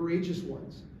heroes, the courageous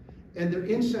ones. And their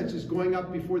incense is going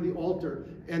up before the altar,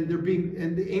 and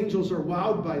the angels are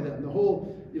wowed by them.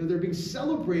 They're being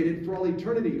celebrated for all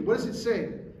eternity. What does it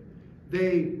say?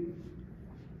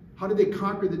 How did they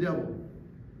conquer the devil?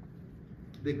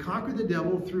 They conquered the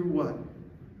devil through what?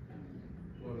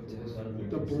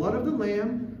 The blood of the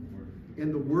Lamb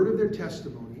and the word of their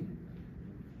testimony.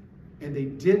 And they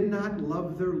did not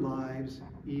love their lives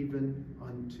even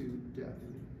unto death.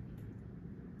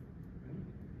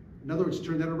 In other words,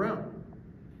 turn that around.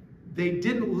 they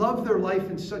didn't love their life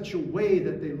in such a way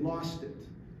that they lost it.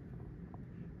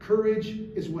 Courage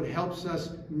is what helps us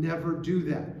never do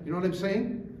that. You know what I'm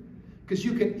saying? Because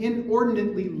you can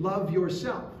inordinately love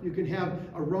yourself. You can have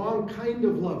a wrong kind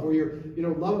of love, where you're,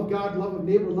 love of God, love of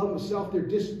neighbor, love of self, they're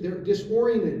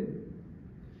disoriented.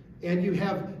 And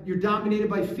you're dominated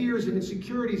by fears and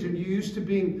insecurities, and you're used to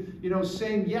being,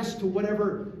 saying yes to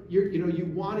whatever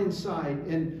you want inside.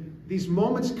 And these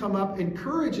moments come up, and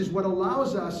courage is what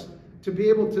allows us to be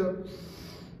able to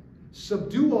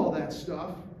subdue all that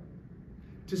stuff,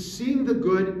 to seeing the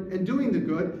good and doing the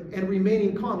good and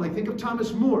remaining calm. Like, think of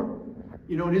Thomas More,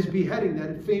 in his beheading,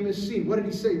 that famous scene. What did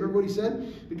he say? Remember what he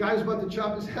said? The guy was about to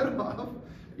chop his head off,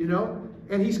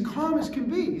 and he's calm as can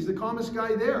be. He's the calmest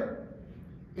guy there.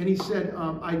 And he said,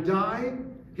 I die,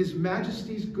 His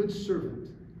Majesty's good servant,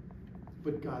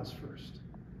 but God's first.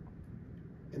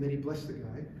 And then he blessed the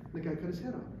guy, and the guy cut his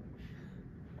head off.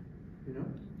 Isn't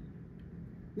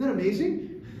that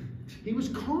amazing? He was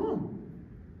calm.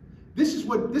 This is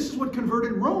what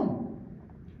converted Rome.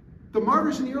 The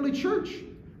martyrs in the early church.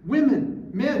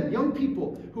 Women, men, young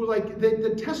people who, like,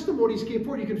 the testimonies came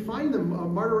forward. You can find them.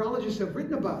 Martyrologists have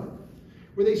written about it,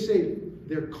 where they say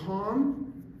their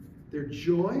calm, their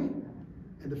joy,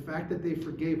 and the fact that they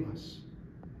forgave us.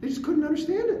 They just couldn't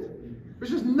understand it.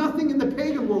 There's just nothing in the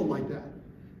pagan world like that,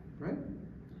 right?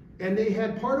 And they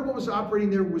had, part of what was operating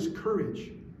there was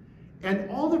courage. And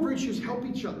all the virtues help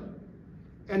each other.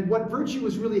 And what virtue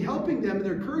was really helping them and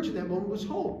their courage in that moment was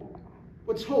hope.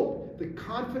 What's hope? The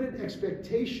confident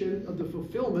expectation of the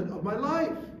fulfillment of my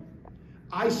life.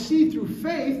 I see through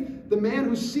faith, the man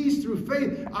who sees through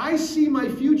faith, I see my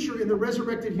future in the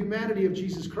resurrected humanity of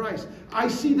Jesus Christ. I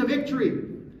see the victory.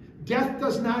 Death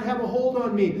does not have a hold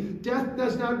on me. Death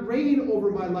does not reign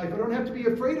over my life. I don't have to be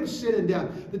afraid of sin and death.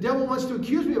 The devil wants to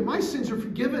accuse me of my sins are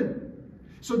forgiven.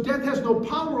 So death has no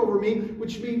power over me,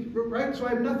 which means, right? So I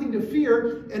have nothing to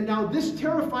fear. And now this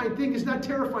terrifying thing is not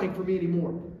terrifying for me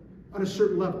anymore on a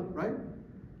certain level, right?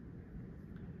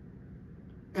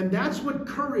 And that's what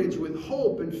courage with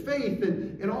hope and faith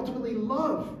and ultimately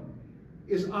love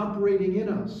is operating in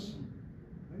us.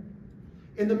 Right?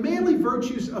 And the manly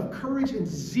virtues of courage and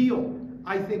zeal,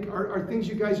 I think, are things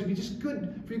you guys would be just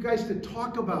good for you guys to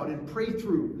talk about and pray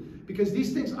through. Because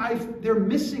these things, they're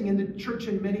missing in the church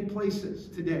in many places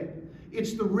today.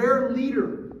 It's the rare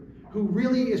leader who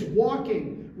really is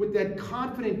walking with that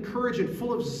confident courage and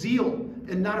full of zeal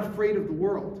and not afraid of the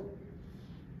world.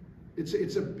 It's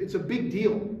a big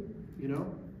deal,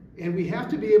 And we have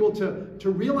to be able to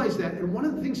realize that. And one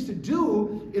of the things to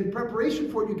do in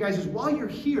preparation for it, you guys, is while you're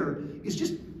here, is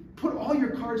just put all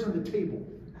your cards on the table.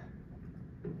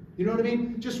 You know what I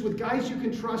mean? Just with guys you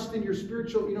can trust in your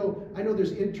spiritual, I know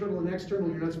there's internal and external.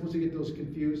 You're not supposed to get those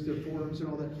confused, the forms and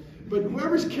all that. But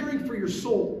whoever's caring for your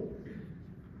soul,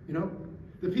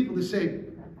 the people that say,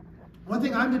 one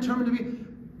thing I'm determined to be,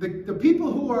 the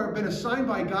people who are been assigned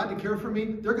by God to care for me,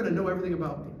 they're going to know everything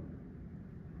about me.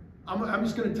 I'm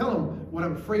just going to tell them what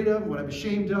I'm afraid of, what I'm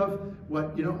ashamed of,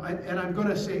 and I'm going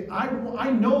to say,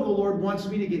 I know the Lord wants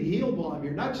me to get healed while I'm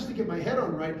here, not just to get my head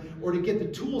on right or to get the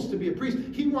tools to be a priest.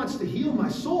 He wants to heal my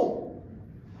soul.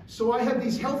 So I have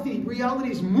these healthy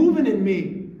realities moving in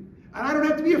me. And I don't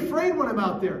have to be afraid when I'm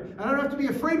out there. And I don't have to be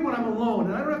afraid when I'm alone.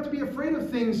 And I don't have to be afraid of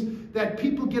things that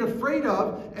people get afraid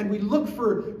of. And we look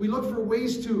for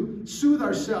ways to soothe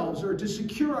ourselves or to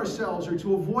secure ourselves or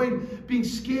to avoid being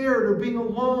scared or being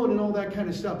alone and all that kind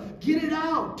of stuff. Get it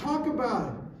out. Talk about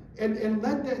it. And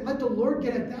let the Lord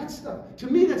get at that stuff. To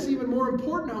me, that's even more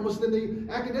important almost than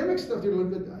the academic stuff they're doing.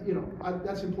 But,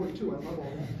 that's important too. I love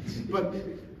all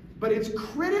that. But it's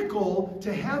critical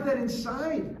to have that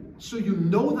inside. So you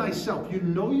know thyself, you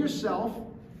know yourself,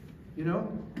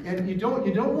 and you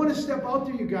don't want to step out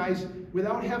there, you guys,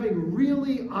 without having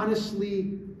really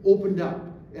honestly opened up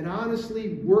and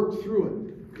honestly worked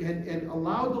through it and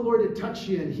allowed the Lord to touch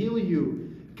you and heal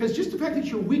you. Because just the fact that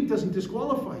you're weak doesn't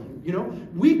disqualify you,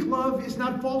 Weak love is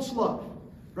not false love,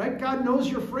 right? God knows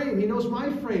your frame. He knows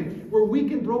my frame. We're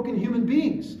weak and broken human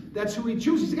beings. That's who He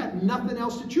chooses. He's got nothing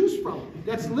else to choose from.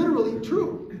 That's literally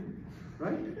true,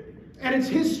 right? And it's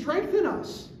His strength in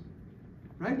us,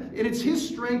 right? And it's His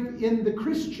strength in the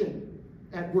Christian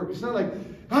at work. It's not like,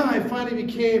 I finally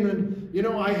became, and,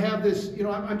 I have this,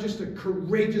 I'm just a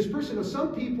courageous person.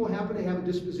 Some people happen to have a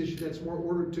disposition that's more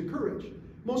ordered to courage.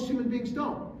 Most human beings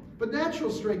don't. But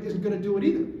natural strength isn't going to do it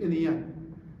either in the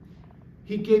end.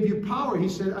 He gave you power. He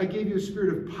said, I gave you a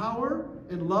spirit of power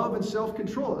and love and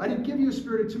self-control. I didn't give you a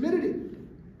spirit of timidity.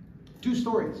 2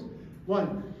 stories.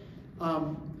 One,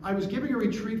 I was giving a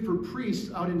retreat for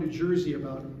priests out in New Jersey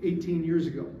about 18 years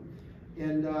ago.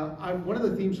 And one of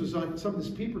the themes was on some of this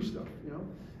peeper stuff, you know.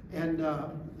 And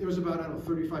there was about, I don't know,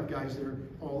 35 guys there,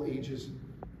 all ages.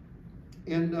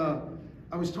 And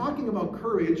I was talking about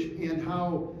courage and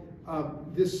how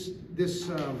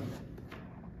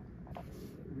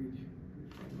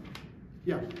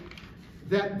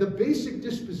that the basic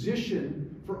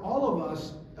disposition for all of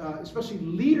us, especially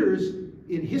leaders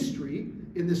in history,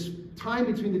 in this time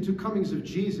between the two comings of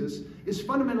Jesus, is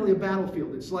fundamentally a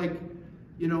battlefield. It's like,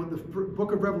 you know, the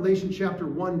book of Revelation chapter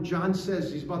 1, John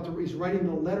says he's writing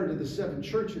the letter to the 7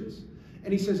 churches.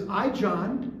 And he says, I,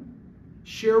 John,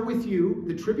 share with you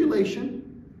the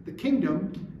tribulation, the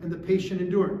kingdom, and the patient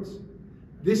endurance.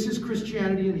 This is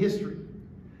Christianity in history.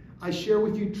 I share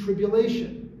with you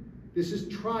tribulation. This is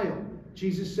trial.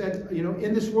 Jesus said, you know,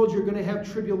 in this world you're going to have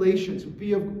tribulations.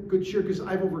 Be of good cheer because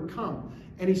I've overcome.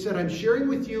 And he said, I'm sharing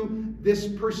with you this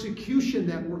persecution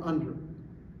that we're under.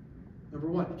 Number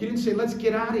one. He didn't say, let's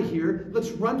get out of here.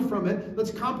 Let's run from it.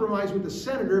 Let's compromise with the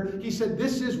senator. He said,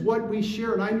 this is what we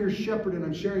share, and I'm your shepherd, and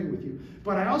I'm sharing with you.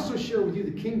 But I also share with you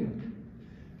the kingdom.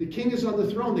 The king is on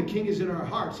the throne. The king is in our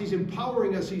hearts. He's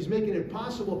empowering us. He's making it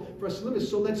possible for us to live.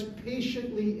 So let's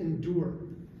patiently endure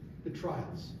the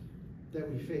trials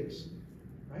that we face.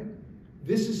 Right?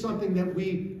 This is something that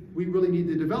we really need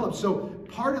to develop. So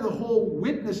part of the whole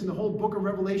witness in the whole book of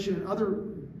Revelation and other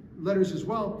letters as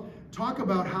well talk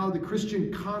about how the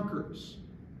Christian conquers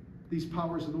these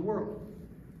powers of the world.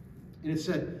 And it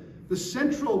said, the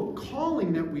central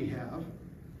calling that we have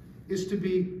is to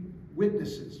be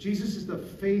witnesses. Jesus is the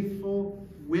faithful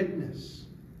witness.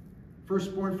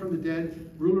 Firstborn from the dead,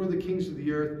 ruler of the kings of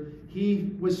the earth.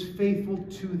 He was faithful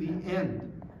to the end.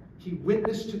 He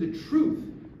witnessed to the truth.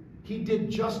 He did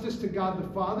justice to God the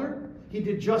Father. He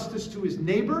did justice to his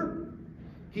neighbor.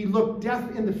 He looked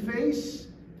death in the face.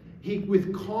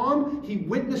 With calm, he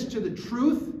witnessed to the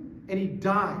truth, and he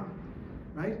died.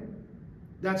 Right?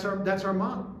 That's our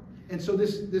model. And so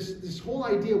this whole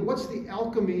idea, what's the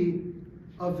alchemy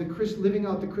of living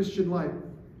out the Christian life?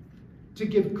 To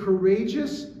give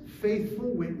courageous, faithful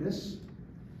witness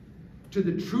to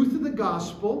the truth of the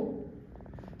gospel,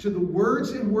 to the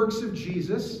words and works of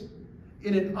Jesus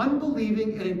in an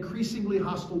unbelieving and increasingly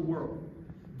hostile world.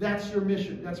 That's your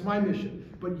mission. That's my mission.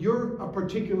 But you're a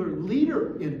particular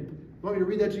leader in it. Want me to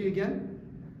read that to you again?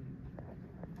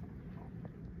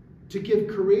 To give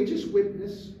courageous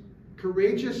witness,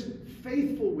 courageous,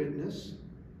 faithful witness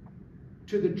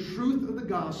to the truth of the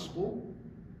gospel,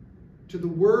 to the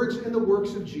words and the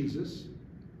works of Jesus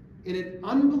in an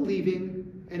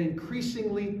unbelieving and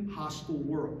increasingly hostile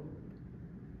world.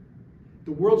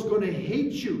 The world's going to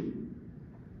hate you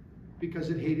because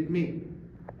it hated me.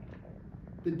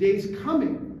 The day's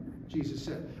coming, Jesus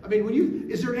said. I mean,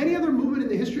 is there any other movement in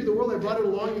the history of the world? I brought it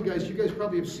along, you guys. You guys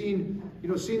probably have seen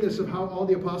this of how all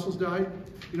the apostles died.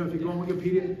 You know, if you go on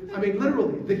Wikipedia. I mean,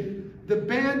 literally,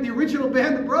 the original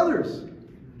band of brothers.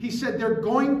 He said, they're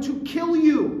going to kill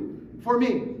you for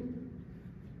me.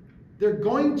 They're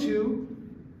going to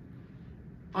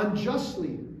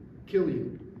unjustly kill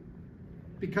you.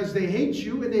 Because they hate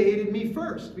you and they hated me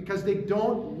first. Because they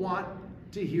don't want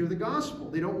to hear the gospel.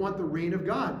 They don't want the reign of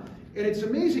God. And it's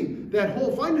amazing that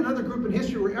find another group in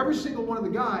history where every single one of the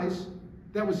guys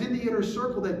that was in the inner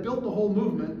circle that built the whole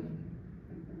movement,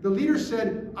 the leader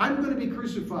said, I'm going to be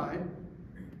crucified,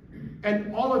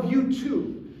 and all of you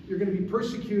too, you're going to be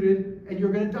persecuted, and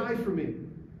you're going to die for me.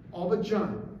 All but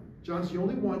John. John's the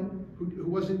only one who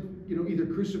wasn't, either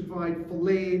crucified,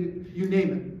 filleted, you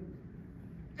name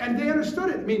it. And they understood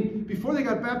it. I mean, before they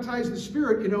got baptized in the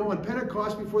Spirit, on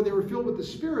Pentecost, before they were filled with the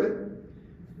Spirit,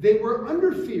 they were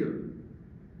under fear.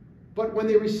 But when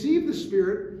they received the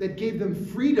Spirit that gave them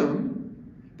freedom,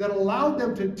 that allowed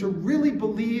them to really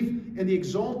believe in the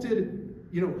exalted,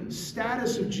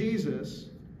 status of Jesus,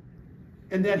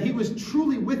 and that he was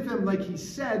truly with them like he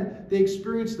said, they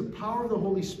experienced the power of the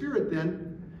Holy Spirit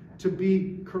then to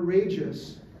be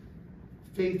courageous,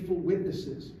 faithful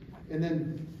witnesses. And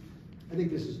then, I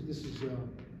think this is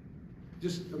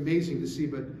just amazing to see,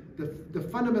 but the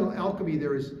fundamental alchemy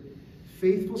there is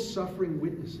faithful, suffering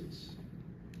witnesses.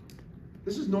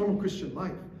 This is normal Christian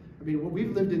life. I mean, what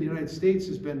we've lived in the United States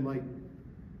has been like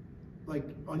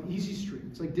on Easy Street.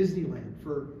 It's like Disneyland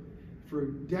for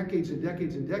decades and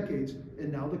decades and decades,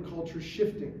 and now the culture's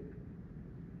shifting.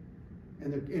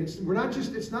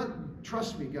 It's not,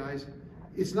 trust me guys,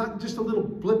 it's not just a little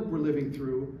blip we're living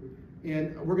through,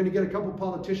 and we're going to get a couple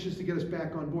politicians to get us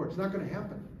back on board. It's not going to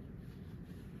happen.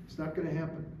 It's not going to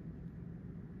happen.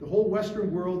 The whole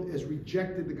Western world has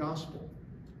rejected the gospel.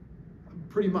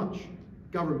 Pretty much.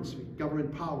 Governments,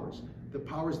 government powers, the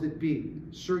powers that be.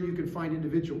 Sure, you can find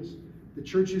individuals. The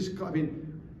churches,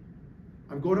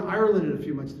 I'm going to Ireland in a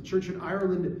few months. The church in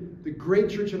Ireland, the great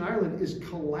church in Ireland, is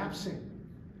collapsing.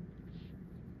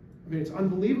 I mean, it's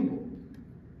unbelievable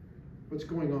what's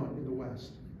going on in the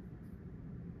West.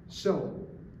 So,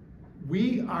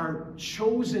 we are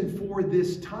chosen for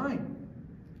this time.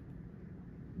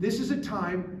 This is a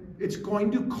time, it's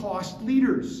going to cost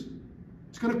leaders.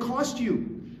 It's going to cost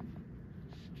you.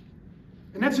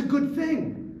 And that's a good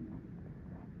thing.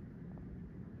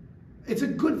 It's a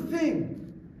good thing.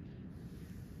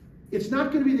 It's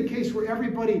not going to be the case where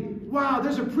everybody, wow,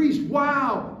 there's a priest,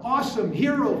 wow, awesome,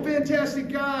 hero, fantastic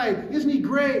guy, isn't he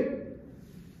great?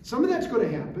 Some of that's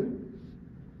going to happen.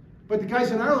 But the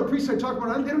guys in Ireland, priests I talk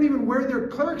about, they don't even wear their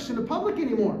clerics in the public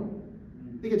anymore.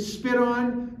 They get spit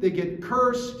on, they get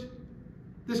cursed,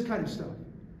 this kind of stuff.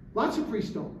 Lots of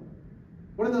priests don't.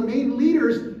 One of the main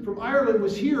leaders from Ireland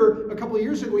was here a couple of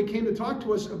years ago. He came to talk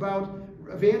to us about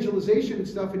evangelization and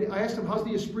stuff, and I asked him, how's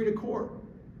the esprit de corps?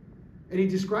 And he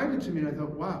described it to me, and I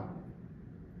thought, wow.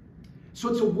 So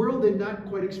it's a world they've not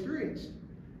quite experienced.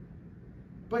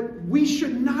 But we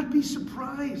should not be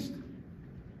surprised.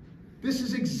 This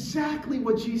is exactly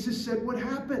what Jesus said would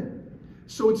happen.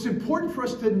 So it's important for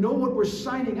us to know what we're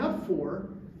signing up for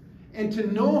and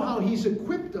to know how he's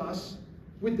equipped us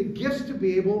with the gifts to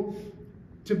be able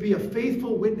to be a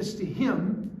faithful witness to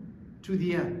him to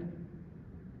the end.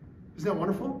 Isn't that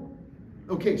wonderful?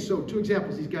 Okay, so 2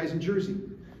 examples, these guys in Jersey.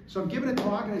 So I'm giving a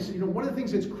talk, and I said, one of the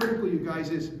things that's critical, you guys,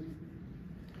 is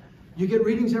you get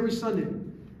readings every Sunday.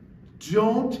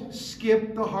 Don't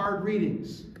skip the hard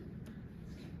readings.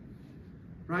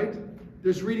 Right?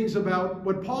 There's readings about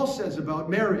what Paul says about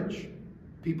marriage.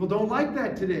 People don't like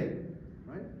that today.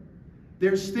 Right?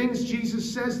 There's things Jesus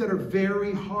says that are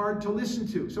very hard to listen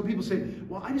to. Some people say,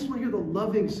 well, I just want to hear the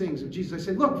loving things of Jesus. I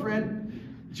say, look, friend,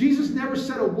 Jesus never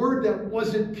said a word that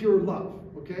wasn't pure love.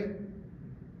 Okay?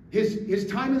 His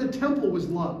time in the temple was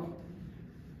love.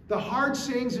 The hard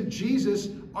sayings of Jesus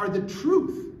are the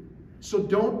truth. So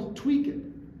don't tweak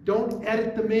it. Don't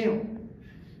edit the mail.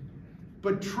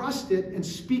 But trust it and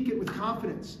speak it with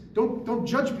confidence. Don't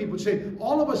judge people and say,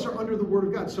 all of us are under the Word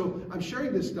of God. So I'm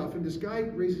sharing this stuff, and this guy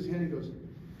raises his hand and goes,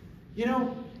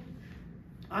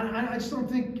 I just don't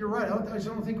think you're right. I just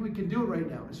don't think we can do it right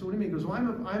now. I said, what do you mean? He goes, well,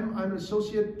 I'm an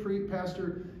associate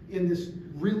pastor in this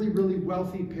really, really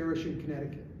wealthy parish in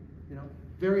Connecticut.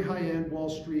 Very high-end, Wall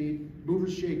Street,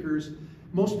 movers, shakers.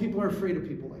 Most people are afraid of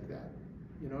people like that.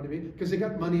 You know what I mean? Because they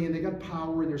got money and they got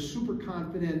power and they're super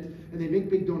confident and they make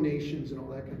big donations and all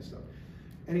that kind of stuff.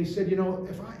 And he said,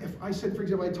 if I said, for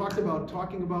example, I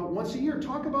talking about once a year,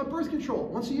 talk about birth control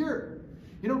once a year.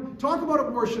 Talk about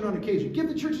abortion on occasion. Give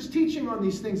the church's teaching on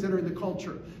these things that are in the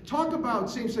culture. Talk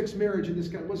about same-sex marriage, and this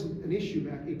guy wasn't an issue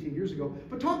back 18 years ago,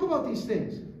 but talk about these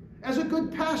things. As a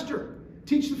good pastor,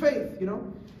 teach the faith,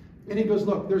 And he goes,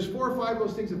 look, there's 4 or 5 of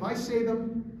those things. If I say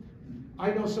them,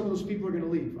 I know some of those people are going to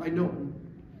leave. I know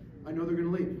they're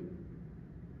going to leave.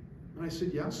 And I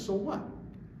said, yeah, so what?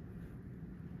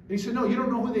 And he said, no, you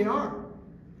don't know who they are.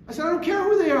 I said, I don't care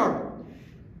who they are.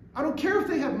 I don't care if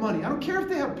they have money. I don't care if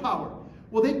they have power.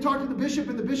 Well, they talk to the bishop,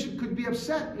 and the bishop could be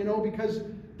upset, because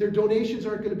their donations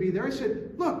aren't going to be there. I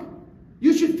said, look,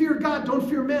 you should fear God, don't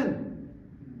fear men.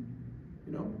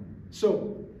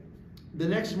 So the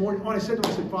next morning, I said to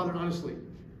him, I said, Father, honestly,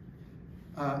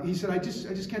 he said, I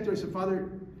just can't do it. I said, Father,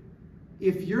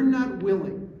 if you're not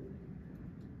willing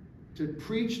to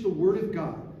preach the Word of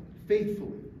God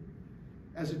faithfully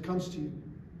as it comes to you,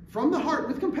 from the heart,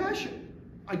 with compassion,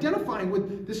 identifying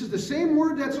with, this is the same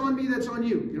word that's on me that's on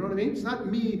you. You know what I mean? It's not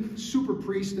me, super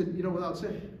priest, and without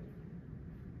sin.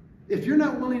 If you're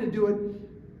not willing to do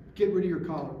it, get rid of your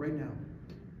collar right now.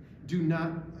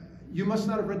 You must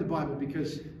not have read the Bible,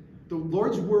 because the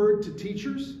Lord's word to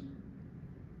teachers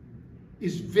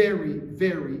is very,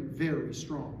 very, very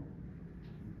strong.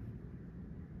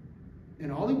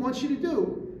 And all he wants you to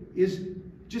do is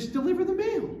just deliver the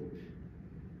mail.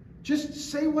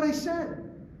 Just say what I said,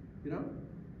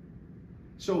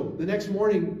 So the next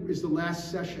morning is the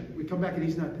last session. We come back and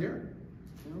he's not there.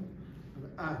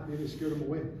 Maybe I scared him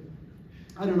away.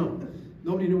 I don't know.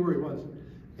 Nobody knew where he was.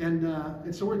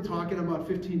 And so we're talking about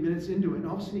 15 minutes into it, and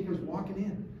all of a sudden he comes walking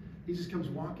in. He just comes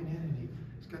walking in, and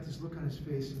he's got this look on his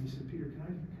face, and he said, Peter, can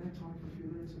I talk for a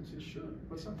few minutes? And I said, sure.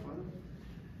 What's up, Father?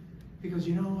 He goes,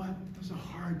 you know what? It was a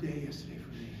hard day yesterday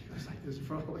for me. He goes like this in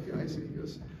front of all the guys, and he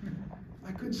goes,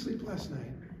 I couldn't sleep last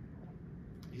night.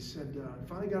 He said, I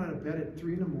finally got out of bed at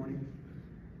 3 in the morning.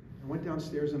 I went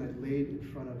downstairs and I laid in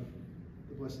front of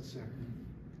the Blessed Sacrament.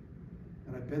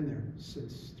 And I've been there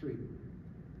since 3.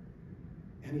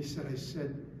 And he said,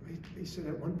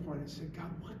 at one point, I said, God,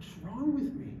 what's wrong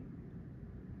with me?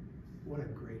 What a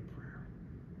great prayer.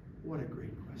 What a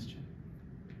great question.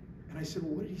 And I said,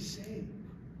 well, what did he say?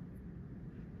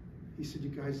 He said, you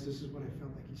guys, this is what I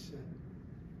felt like he said.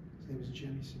 His name was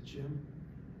Jim. He said, Jim,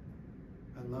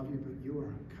 I love you, but you are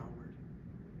a coward.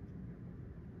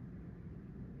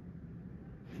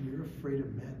 And you're afraid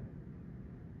of men.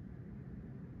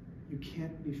 You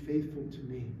can't be faithful to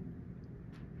me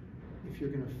if you're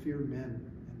going to fear men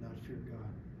and not fear God.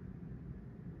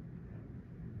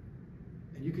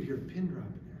 And you could hear a pin drop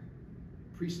in there.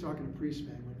 Priest talking to priest,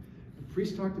 man. When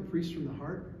priest talk to priest from the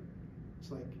heart,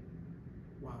 it's like,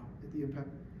 wow, at the impact.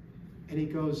 And he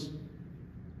goes,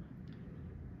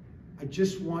 I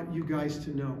just want you guys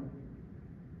to know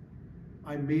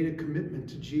I made a commitment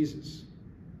to Jesus.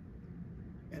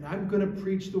 And I'm going to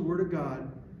preach the Word of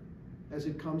God as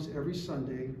it comes every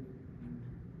Sunday.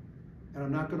 And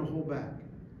I'm not going to hold back.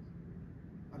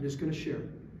 I'm just going to share it.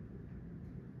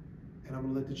 And I'm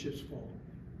going to let the chips fall.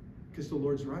 Because the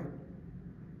Lord's right.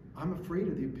 I'm afraid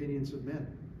of the opinions of men.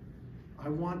 I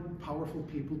want powerful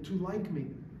people to like me.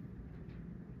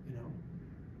 You know?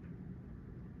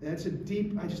 That's a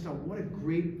deep, I just thought, what a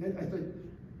great, I thought,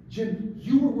 Jim,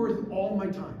 you were worth all my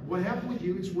time. What happened with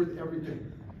you, it's worth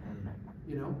everything.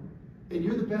 You know? And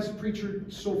you're the best preacher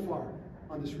so far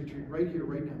on this retreat, right here,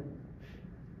 right now.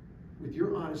 With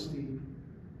your honesty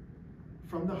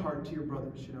from the heart to your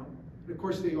brothers, you know? And of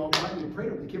course, they all got me and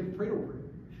prayed over it. They came and prayed over it,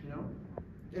 you know?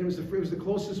 And it was the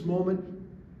closest moment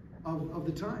of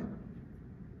the time.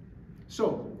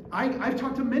 So, I've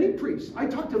talked to many priests. I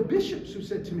talked to bishops who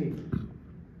said to me,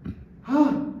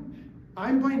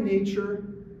 I'm by nature,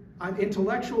 I'm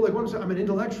intellectual. Like what I'm saying, I'm an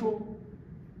intellectual.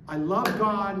 I love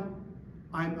God.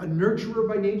 I'm a nurturer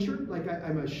by nature. Like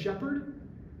I'm a shepherd.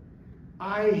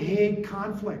 I hate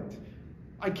conflict.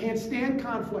 I can't stand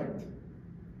conflict.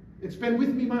 It's been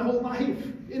with me my whole life,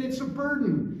 and it's a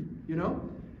burden, you know?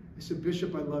 I said,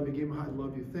 Bishop, I love you. I gave him a high, I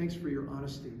love you. Thanks for your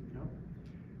honesty, you know?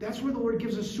 That's where the Lord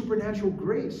gives us supernatural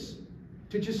grace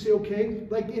to just say, okay,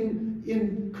 like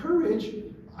in courage,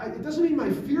 it doesn't mean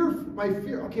my fear,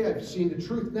 okay, I've seen the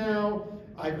truth now,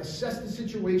 I've assessed the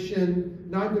situation,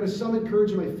 now I'm going to summon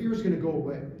courage and my fear is going to go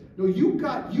away. No, you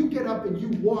get up and you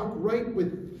walk right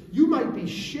with, you might be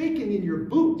shaking in your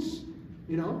boots,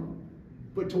 you know,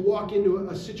 but to walk into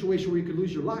a situation where you could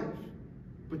lose your life.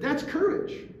 But that's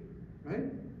courage, right?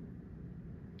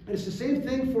 And it's the same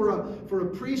thing for a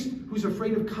priest who's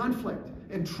afraid of conflict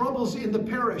and troubles in the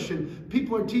parish, and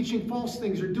people are teaching false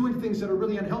things or doing things that are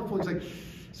really unhelpful. It's like,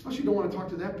 especially you don't want to talk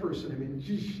to that person. I mean,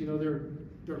 geez, you know, they're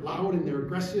loud and they're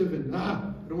aggressive and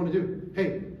I don't want to do.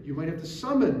 Hey, you might have to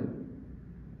summon.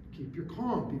 Keep your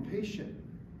calm. Be patient.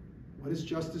 What does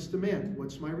justice demand?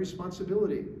 What's my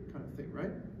responsibility? Kind of thing,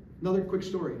 right? Another quick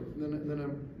story, and then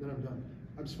I'm done.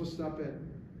 I'm supposed to stop at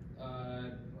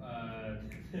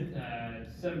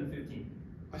 7:15.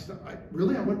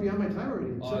 Really? I went beyond my time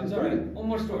already. Sorry. One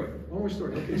more story. One more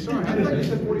story. Okay, sorry. I thought you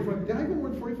said 45. Did I go more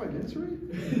than 45 minutes already?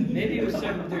 Maybe it was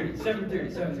 7:30.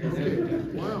 7:30.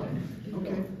 Okay. Wow.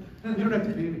 Okay. You don't have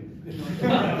to pay me.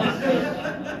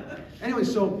 Anyway,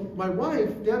 so my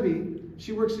wife, Debbie,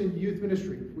 she works in youth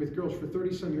ministry with girls for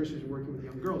 30-some years. She's been working with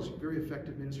young girls. Very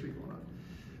effective ministry going on.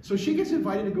 So she gets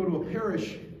invited to go to a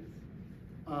parish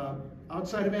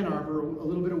outside of Ann Arbor, a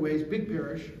little bit of ways, big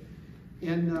parish,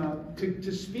 and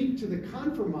to speak to the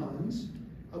confirmands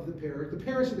of the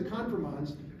parents of the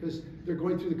confirmands, because they're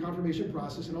going through the confirmation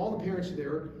process, and all the parents are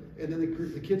there, and then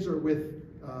the kids are with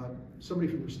somebody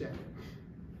from their staff.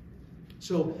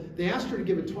 So they asked her to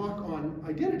give a talk on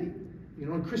identity, you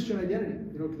know, on Christian identity.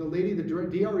 You know, the lady, the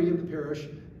DRE of the parish,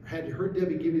 had heard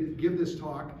Debbie give this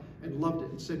talk and loved it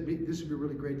and said, this would be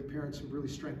really great. The parents would really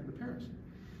strengthen the parents.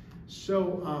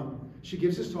 So she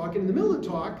gives this talk, and in the middle of the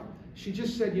talk, she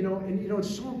just said, you know,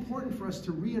 it's so important for us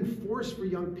to reinforce for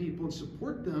young people and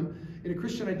support them in a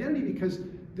Christian identity, because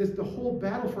the whole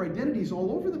battle for identity is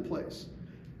all over the place.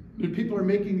 And people are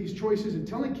making these choices and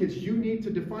telling kids, you need to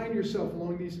define yourself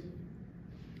along these.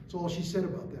 That's all she said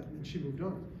about that, and she moved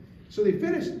on. So they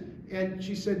finished, and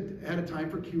she said, had a time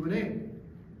for Q&A.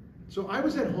 So I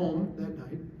was at home that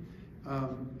night,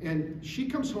 and she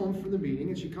comes home from the meeting,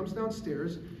 and she comes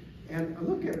downstairs, and I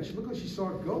look at her. She looked like she saw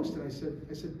a ghost, and I said,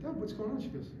 Deb, what's going on? She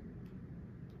goes,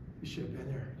 you should have been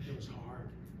there. It was hard.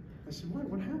 I said,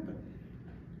 what happened?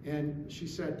 And she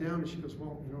sat down, and she goes,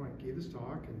 well, you know, I gave this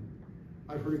talk, and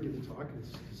I've heard her give the talk, and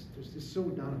it's just so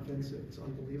non-offensive. It's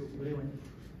unbelievable. But anyway,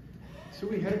 so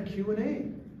we had a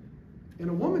Q&A, and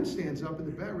a woman stands up in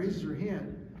the back, raises her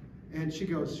hand, and she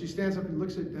stands up and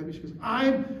looks at Debbie. She goes,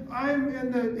 I'm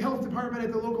in the health department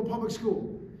at the local public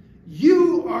school.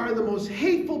 You are the most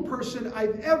hateful person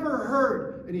I've ever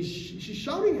heard. And she's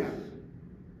shouting at her.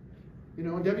 You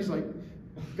know, and Debbie's like,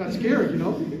 got scared, you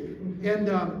know.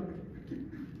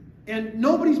 And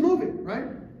nobody's moving, right?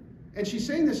 And she's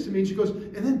saying this to me, and she goes,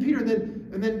 and then Peter,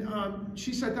 and then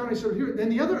she sat down, and I said, here.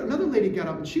 Then another lady got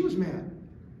up, and she was mad.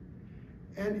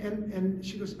 And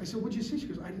she goes, I said, what'd you say? She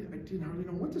goes, I didn't hardly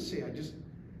know what to say. It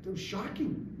was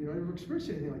shocking. You know, I never experienced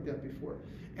anything like that before.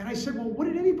 And I said, well, what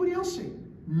did anybody else say?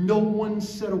 No one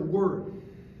said a word.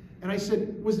 And I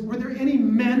said, were there any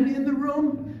men in the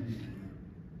room?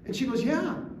 And she goes,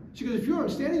 yeah. She goes, if you were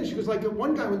standing there, she goes, like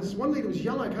one guy, when this one lady was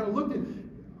yelling, I kind of looked and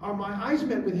my eyes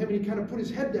met with him, and he kind of put his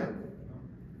head down.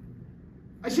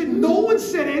 I said, no one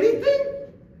said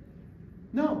anything?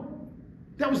 No.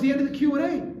 That was the end of the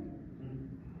Q&A.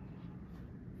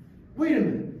 Wait a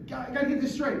minute. I got to get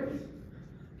this straight.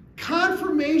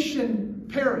 Confirmation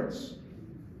parents.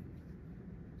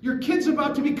 Your kid's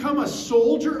about to become a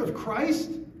soldier of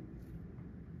Christ?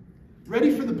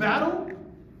 Ready for the battle?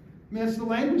 I mean, that's the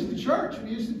language of the church. We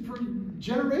used it for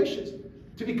generations.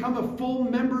 To become a full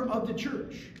member of the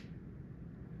church.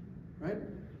 Right?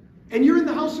 And you're in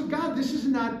the house of God. This is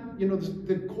not, you know,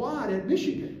 the quad at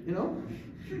Michigan, you know?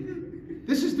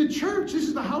 This is the church. This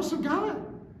is the house of God.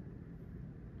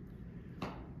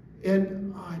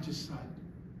 And I just thought,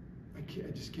 I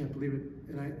just can't believe it.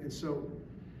 And so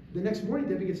the next morning,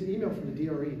 Debbie gets an email from the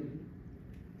DRE.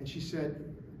 And she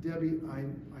said, Debbie, I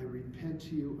repent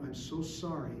to you. I'm so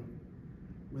sorry.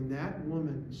 When that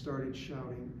woman started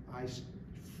shouting, I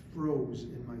froze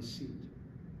in my seat.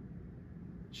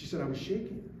 She said, I was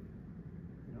shaking.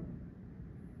 You know?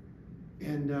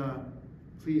 And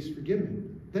please forgive me.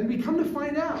 Then we come to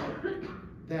find out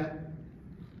that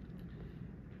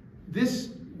this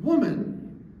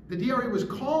woman, the DRE, was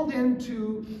called in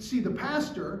to see the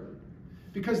pastor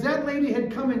because that lady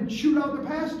had come and chewed out the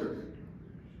pastor.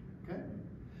 Okay?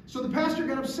 So the pastor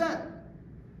got upset.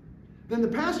 Then the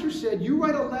pastor said, you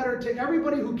write a letter to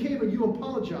everybody who came and you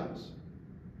apologize.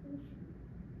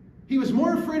 He was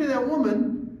more afraid of that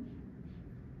woman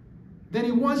than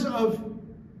he was of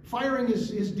firing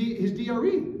his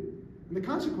DRE and the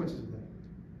consequences of that.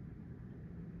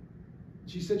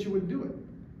 She said she wouldn't do it.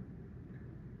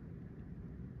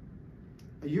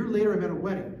 A year later, I'm at a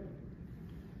wedding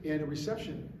and a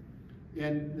reception,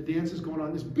 and the dance is going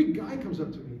on. This big guy comes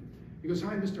up to me. He goes,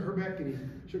 hi, Mr. Herbeck, and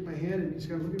he shook my hand, and he's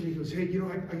kind of looking at me. He goes, hey, you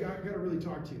know, I got to really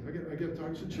talk to you. I got to talk.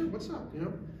 I said, sure, what's up? You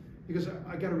know? He goes,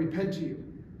 I got to repent to you.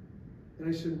 And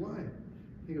I said, why?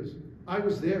 He goes, I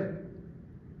was there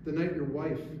the night your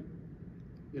wife,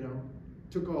 you know,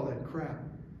 took all that crap,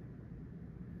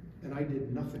 and I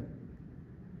did nothing.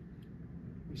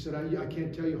 He said, I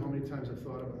can't tell you how many times I've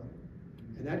thought about it.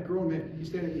 And that grown man, he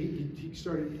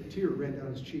started, a tear ran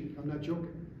down his cheek. I'm not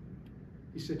joking.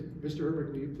 He said, Mr.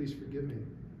 Herbeck, will you please forgive me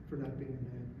for not being a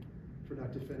man, for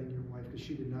not defending your wife, because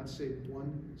she did not say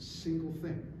one single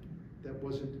thing that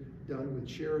wasn't done with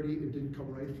charity. It didn't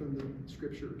come right from the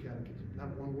scripture or catechism, not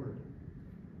one word.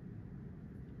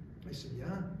 I said,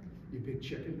 yeah, you big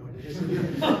chicken. No, I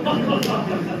didn't.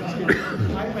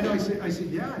 I know. I said,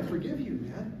 yeah, I forgive you,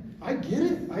 man. I get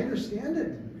it. I understand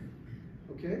it.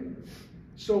 Okay?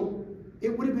 So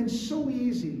it would have been so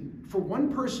easy for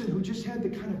one person who just had the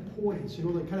kind of poise, you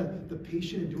know, like kind of the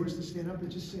patient endurance to stand up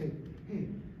and just say, hey,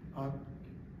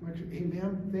 hey,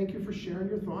 ma'am, thank you for sharing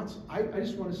your thoughts. I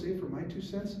just want to say for my 2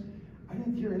 cents, I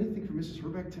didn't hear anything from Mrs.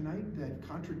 Herbeck tonight that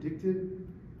contradicted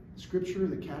Scripture,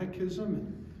 the catechism,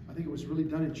 and I think it was really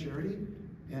done in charity.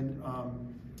 And,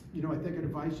 you know, I think I'd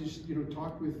advise you, you know,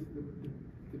 talk with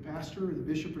the pastor or the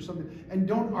bishop or something. And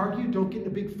don't argue, don't get in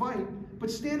a big fight,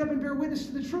 but stand up and bear witness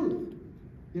to the truth.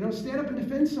 You know, stand up and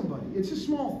defend somebody. It's a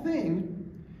small thing,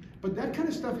 but that kind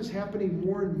of stuff is happening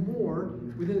more and more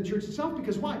within the church itself.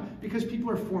 Because why? Because people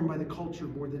are formed by the culture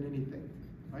more than anything,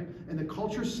 right? And the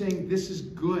culture is saying this is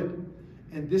good,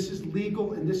 and this is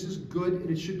legal, and this is good, and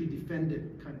it should be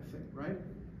defended, kind of thing, right?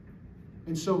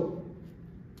 And so,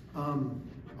 I'll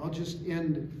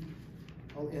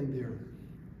end there.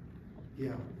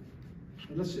 Yeah.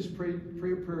 And let's just pray a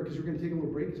prayer, because we're going to take a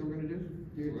little break. Is that what we're going to do?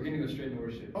 We're going to go straight into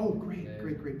worship. Oh, great.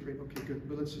 Okay, good.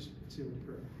 But let's just say a little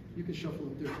prayer. You can shuffle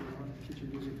up there if you want. Get your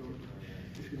music going,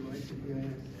 if you like.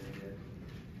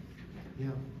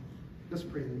 Yeah. Let's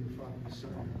pray in the Father, the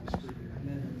Son, and the Holy Spirit.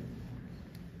 Amen.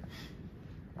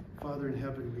 Father in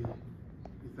heaven,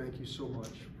 we thank you so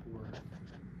much for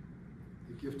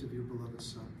the gift of your beloved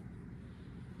Son,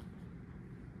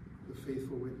 the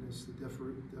faithful witness, the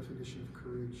definition of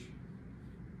courage,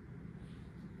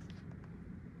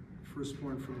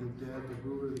 firstborn from the dead, the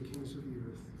ruler of the kings of the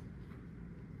earth.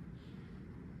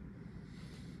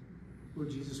 Lord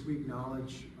Jesus, we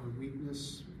acknowledge our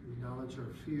weakness, we acknowledge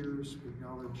our fears, we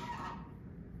acknowledge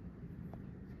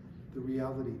the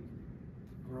reality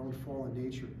our own fallen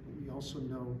nature, but we also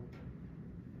know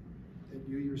that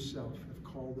you yourself have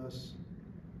called us.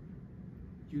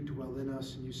 You dwell in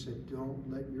us, and you said, don't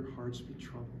let your hearts be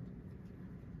troubled,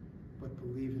 but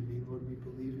believe in me. Lord, we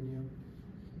believe in you.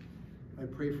 I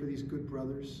pray for these good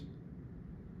brothers.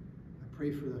 I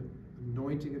pray for the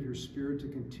anointing of your Spirit to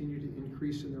continue to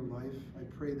increase in their life. I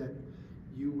pray that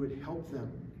you would help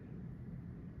them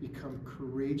become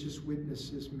courageous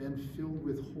witnesses, men filled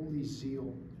with holy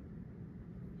zeal,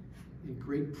 in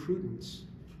great prudence,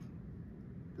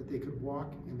 that they could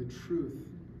walk in the truth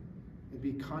and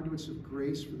be conduits of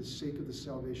grace for the sake of the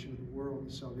salvation of the world,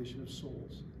 the salvation of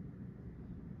souls.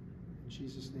 In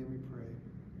Jesus' name we pray.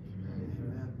 Amen.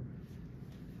 Amen.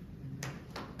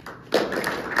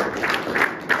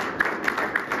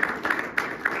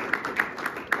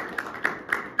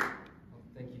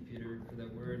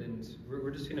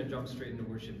 We're just going to jump straight into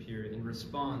worship here and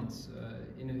respond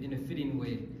in a fitting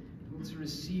way to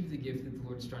receive the gift that the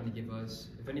Lord's trying to give us.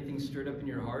 If anything's stirred up in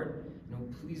your heart,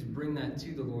 please bring that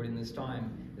to the Lord in this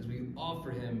time as we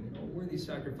offer him a worthy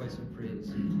sacrifice of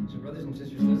praise. So brothers and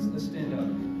sisters, let's stand up.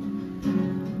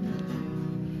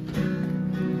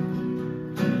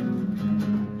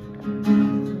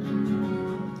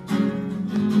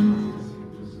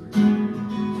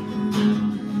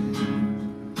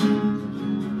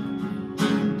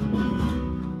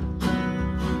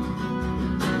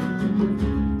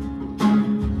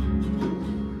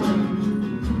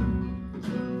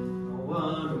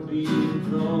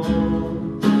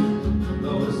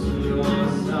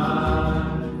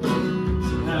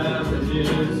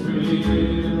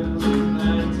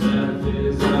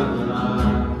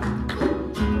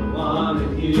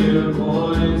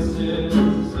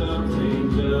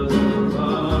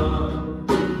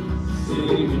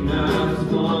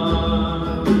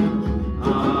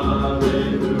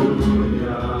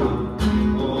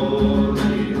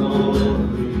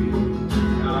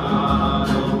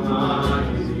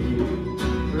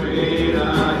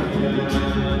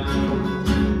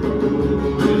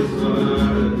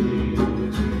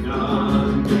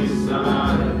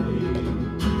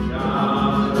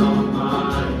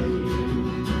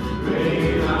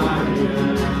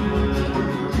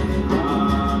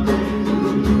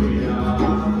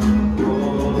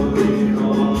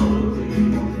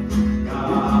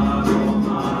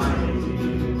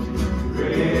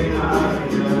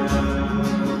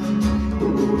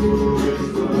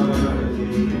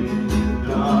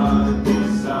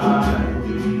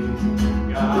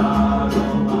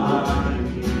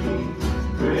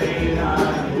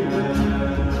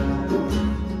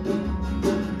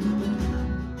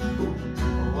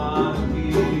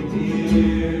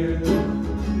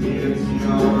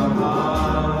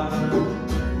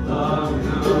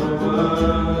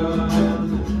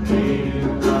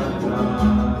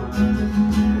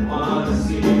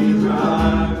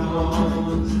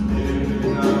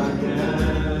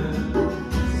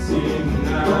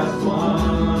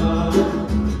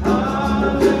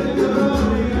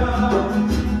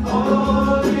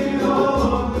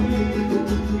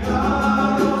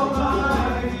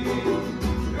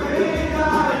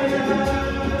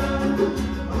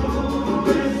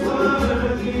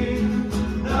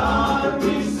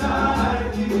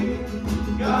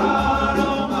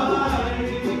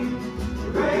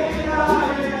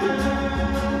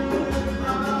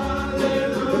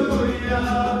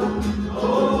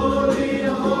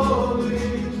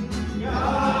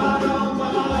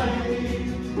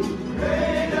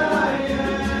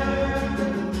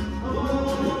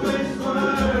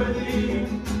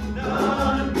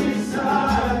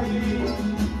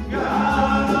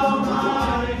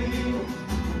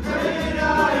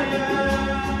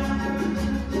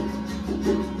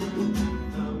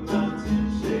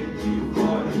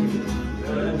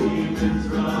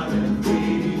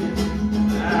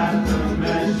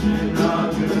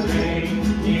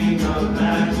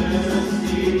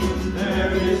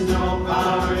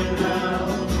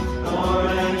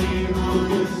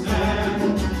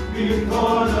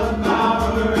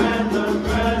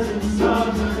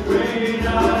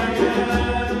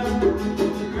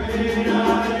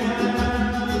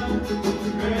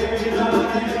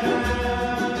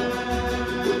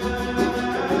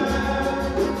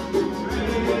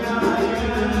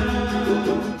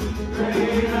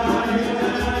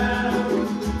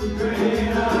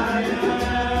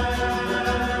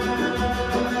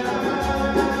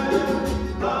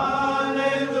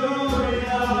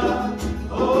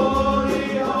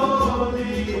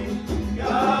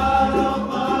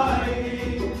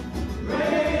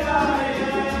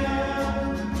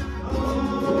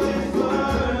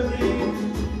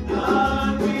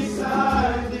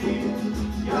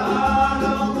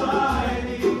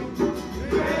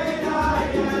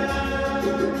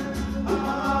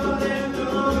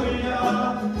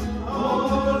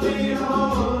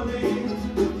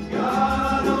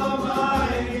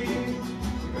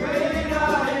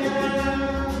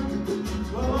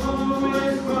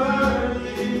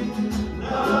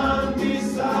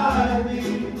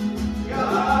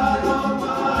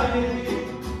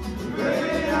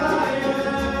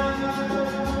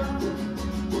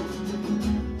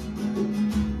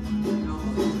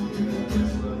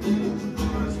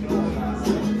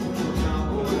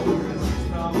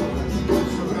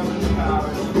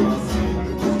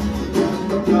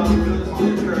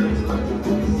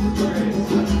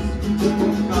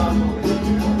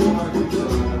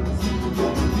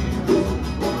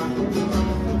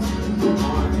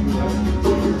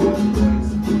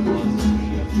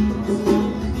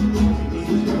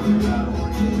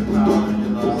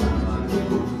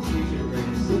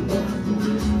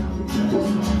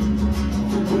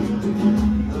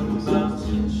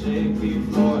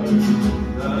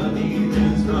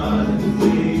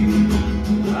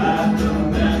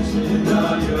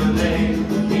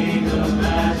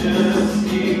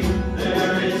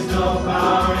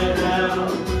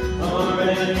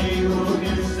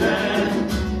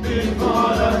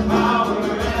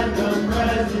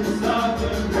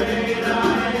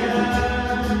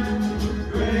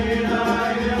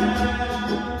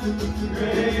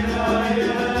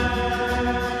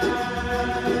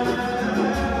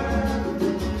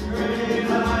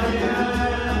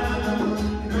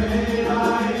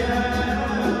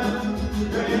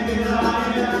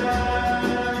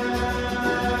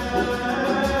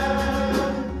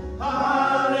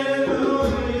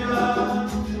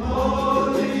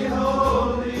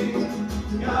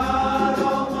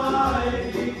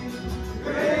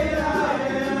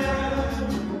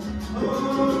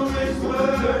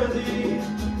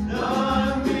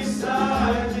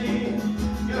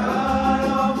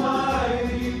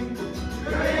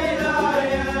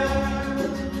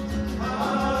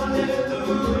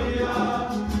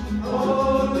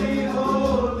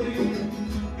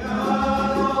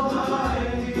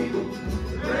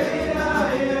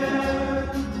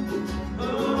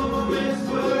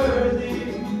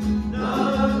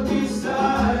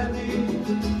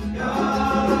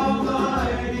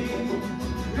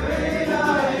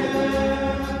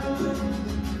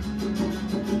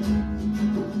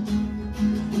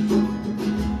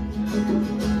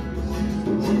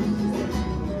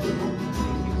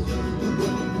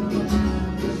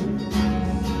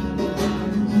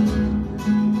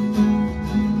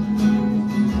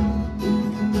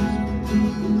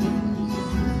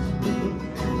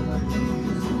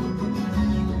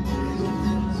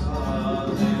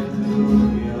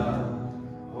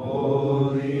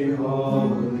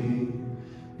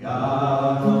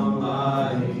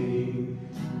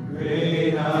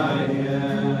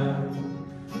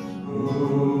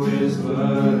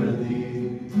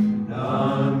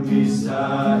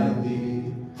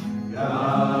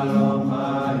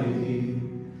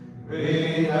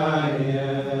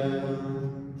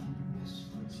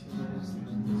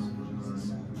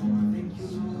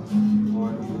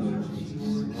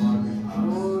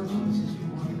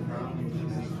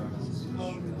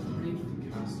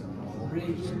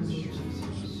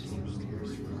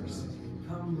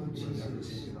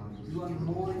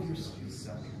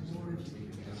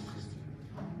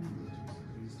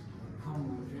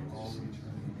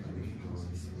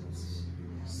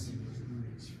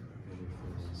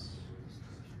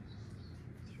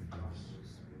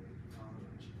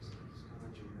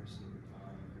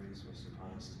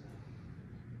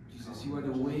 You are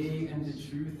the way and the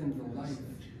truth and the life.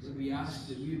 Lord, we ask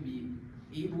that we would be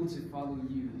able to follow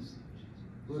you.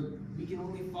 Lord, we can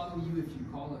only follow you if you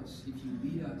call us, if you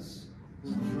lead us.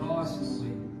 Lord, draw us in the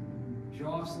way.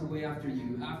 Draw us in the way after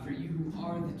you who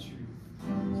are the truth.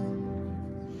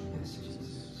 Yes,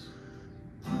 Jesus.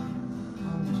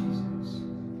 Come, Jesus.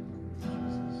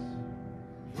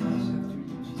 Draw us after you,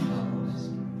 Jesus.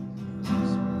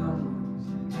 Come.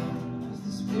 As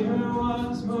the Spirit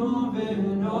was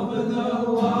moving over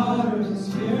the waters,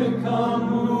 Spirit, come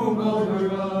move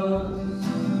over us.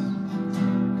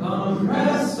 Come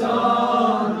rest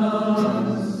on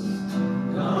us.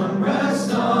 Come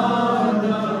rest on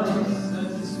us.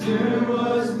 As the Spirit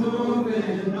was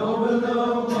moving over the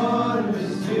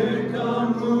waters, Spirit,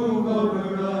 come move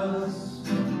over us.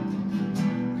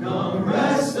 Come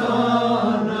rest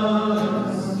on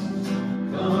us.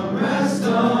 Come rest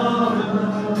on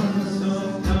us. So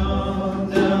come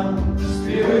down,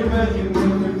 Spirit, when you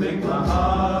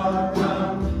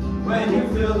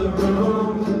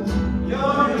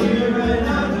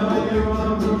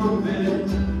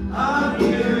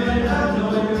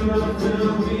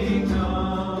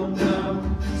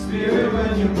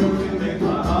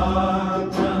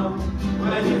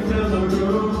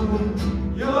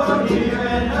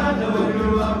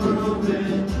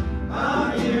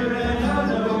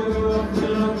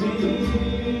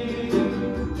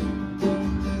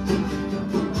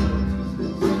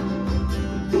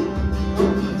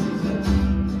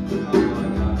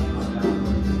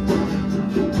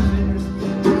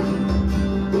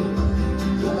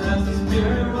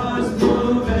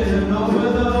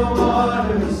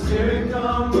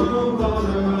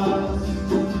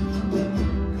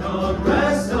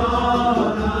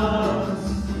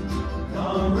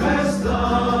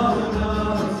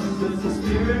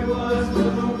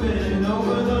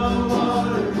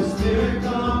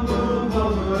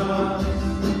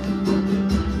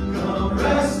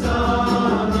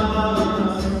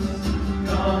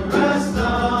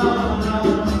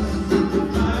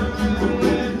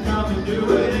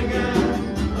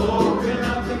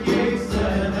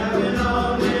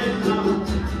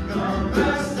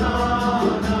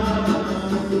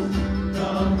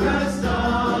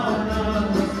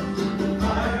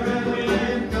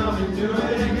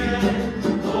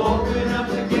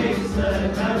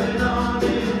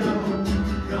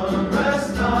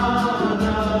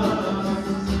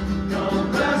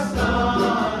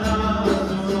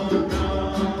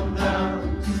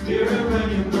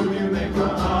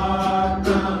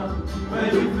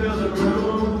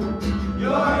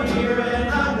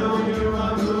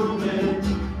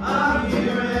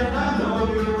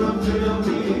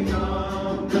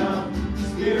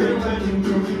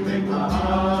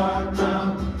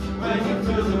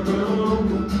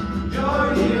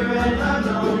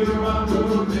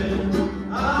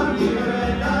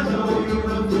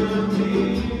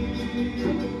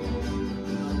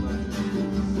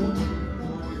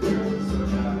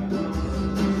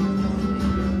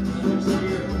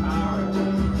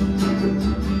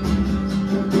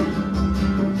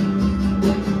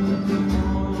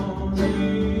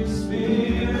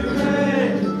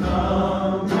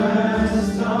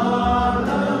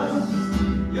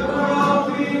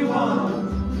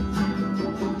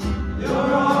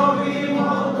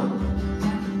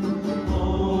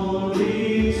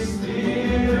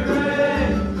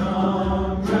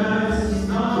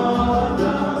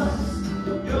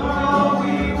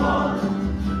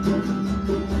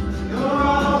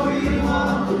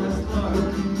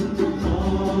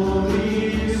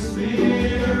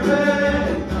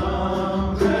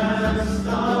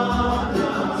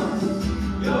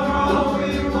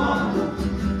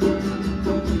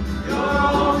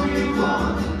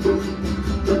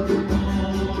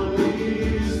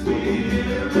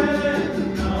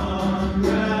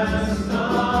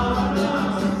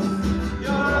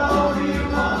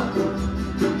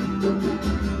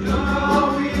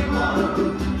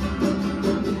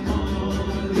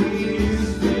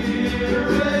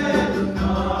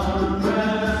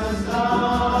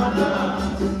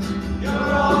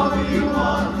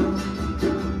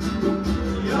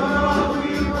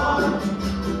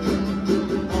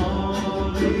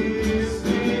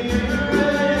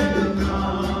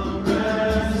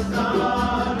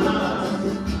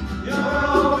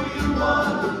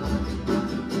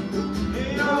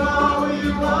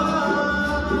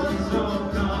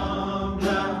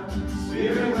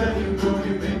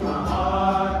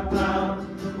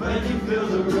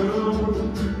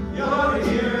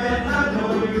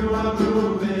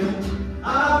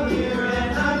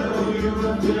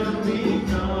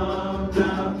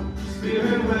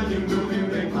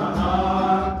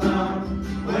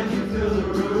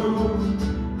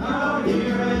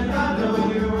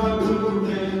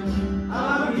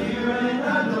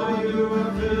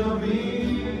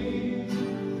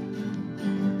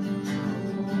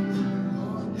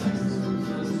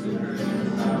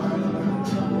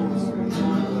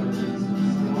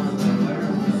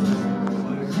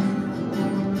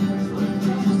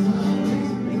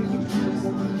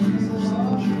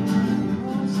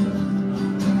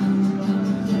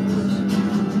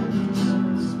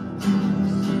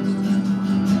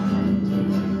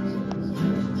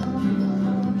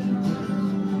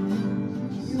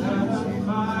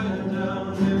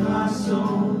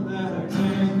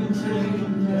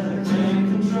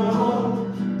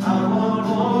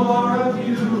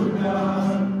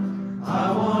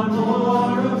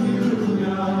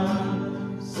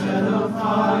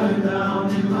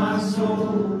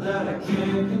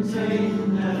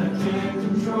can't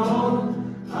control.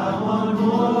 I want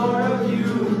more of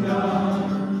you,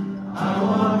 God. I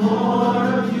want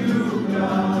more of you,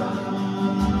 God.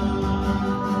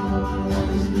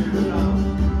 Holy Spirit,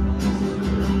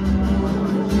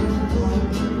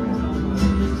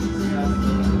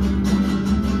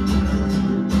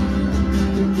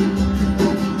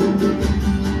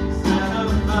 set a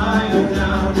fire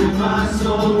down in my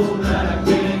soul that I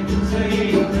can't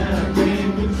contain, that I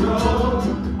can't control.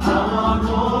 I want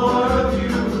more of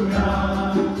you,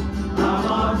 God. I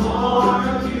want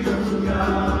more of you,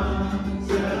 God.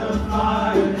 Set a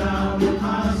fire down in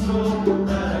my soul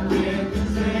that I can't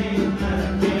contain, that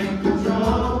I can't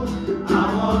control.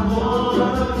 I want more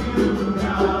of you,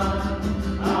 God.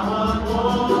 I want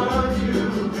more of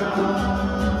you, God.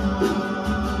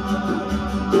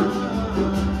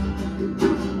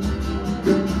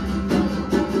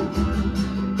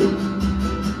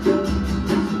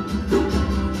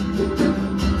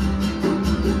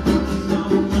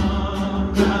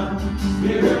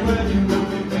 Spirit, when you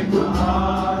move, you make my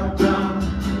heart pound.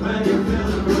 When you fill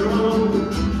the room,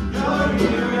 you're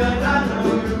here and I know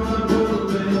you are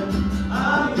moving.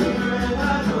 I'm here and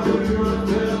I know you will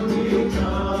feel me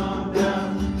come down.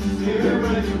 Spirit,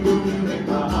 when you move, you make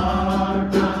my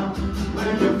heart pound.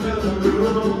 When you fill the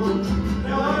room,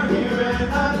 you're here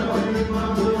and I know you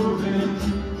are moving.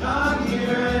 I'm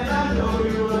here and I know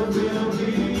you will feel me.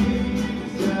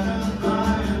 Set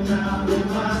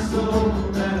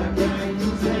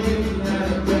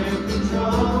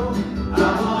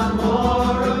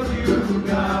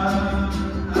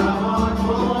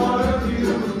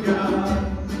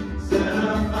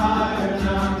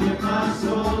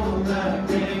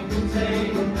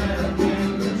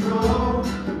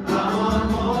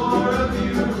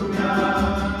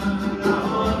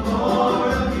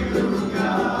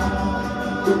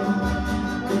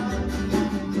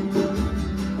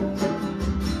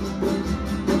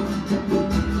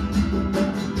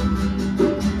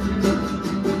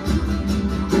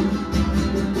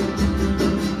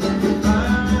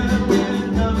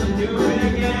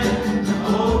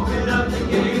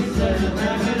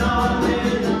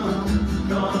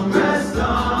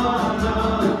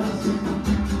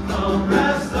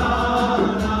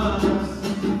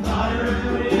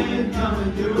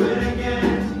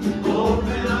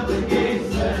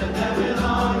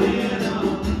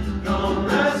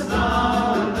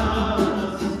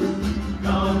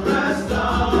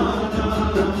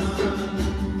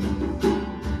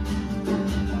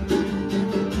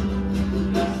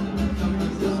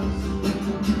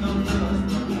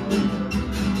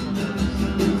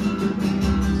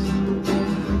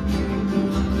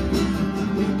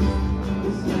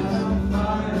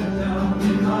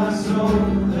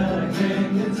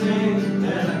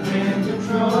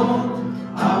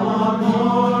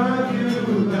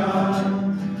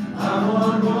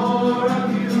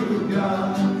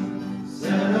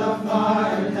a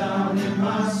fire down in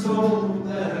my soul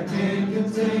that I can't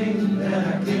contain, that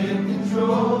I can't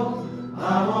control.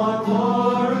 I want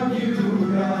more of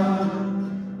you, God.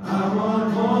 I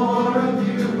want more of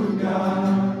you,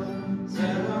 God.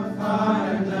 Set a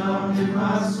fire down in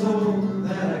my soul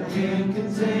that I can't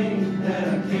contain, that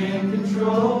I can't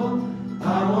control.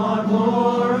 I want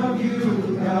more of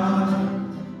you,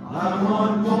 God. I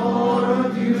want more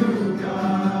of you,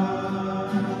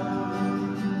 God.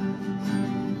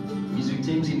 Music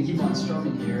team's gonna keep on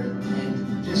strumming here,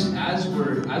 and just as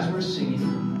we're singing,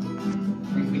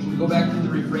 we can go back to the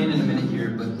refrain in a minute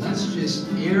here, but let's just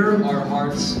air our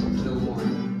hearts to the Lord.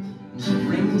 And just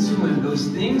bring to Him those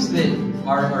things that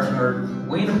are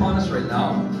weighing upon us right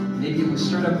now. Maybe it was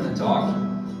stirred up in the talk.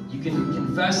 You can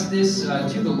confess this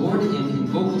to the Lord in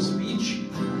vocal speech.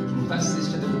 Confess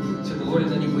this to the Lord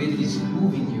in any way that He's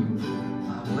moving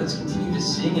you. Let's continue to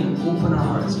sing and open our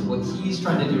hearts to what He's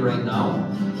trying to do right now.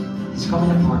 He's coming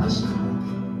upon us now.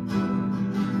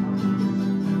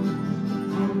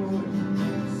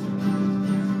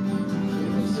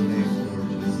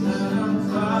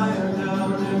 Fire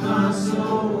down in my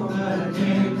soul that I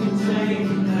can't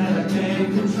contain, that I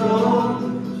can't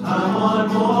control. I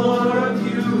want more of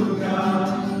you,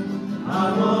 God.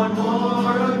 I want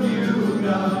more of you,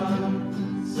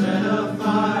 God. Set a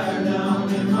fire down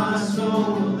in my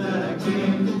soul that I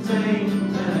can't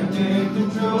contain, that I can't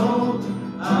control.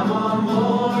 I want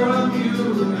more of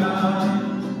you,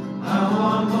 God. I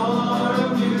want more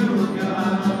of you,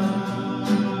 God.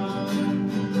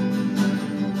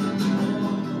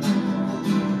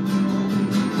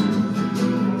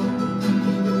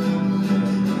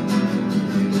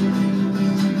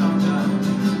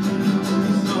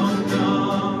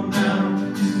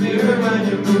 Spirit, when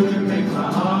you move, you make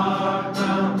my heart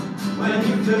pound. When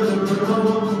you fill the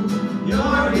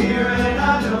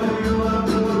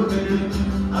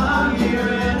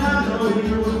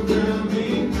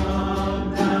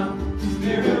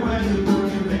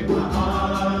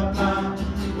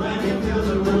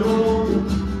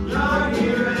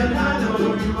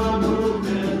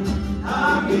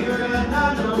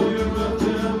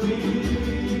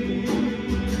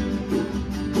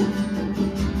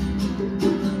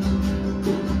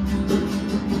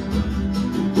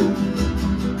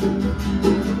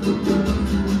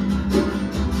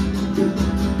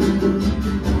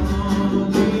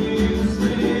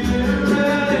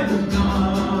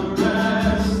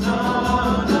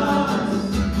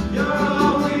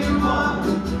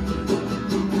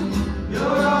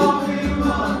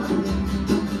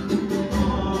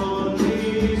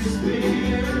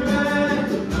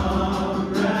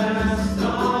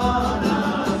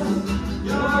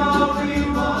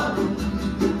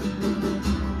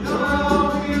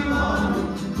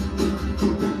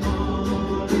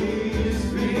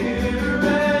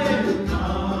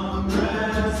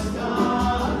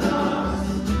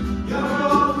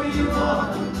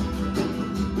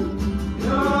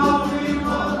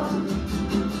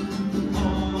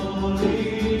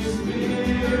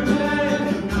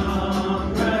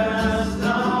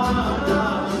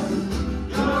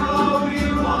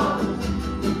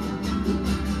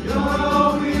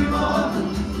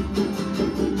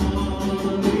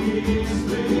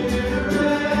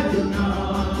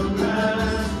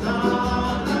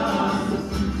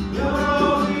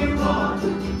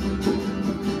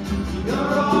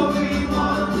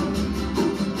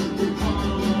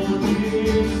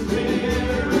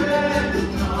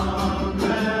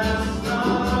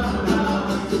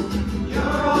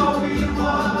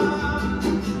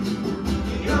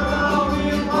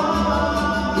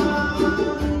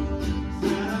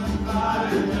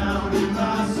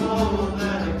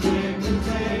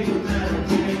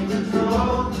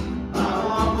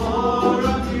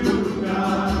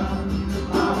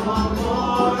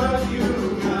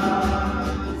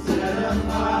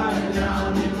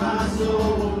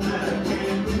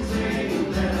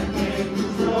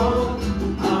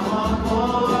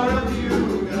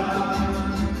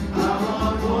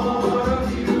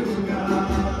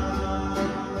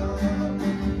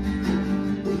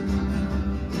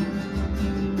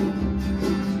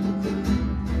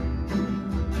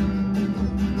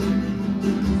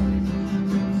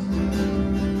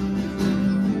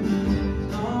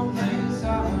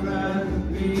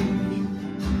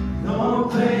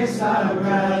I'd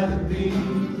rather be.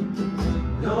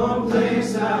 No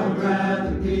place I would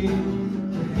rather be.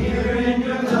 Here in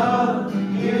your love,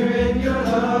 here in your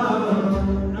love.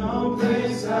 No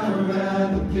place I would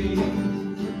rather be.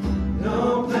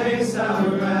 No place I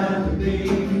would rather be.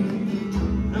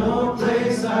 No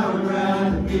place I would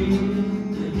rather be.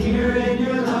 Here in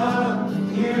your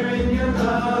love, here in your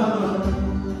love.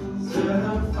 Set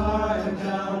a fire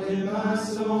down in my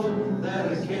soul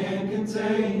that I can't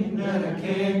contain, that I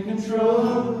can't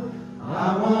control.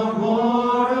 I want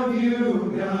more of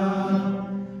you, God.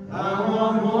 I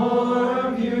want more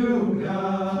of you,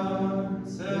 God.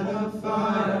 Set a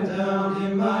fire down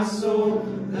in my soul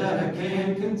that I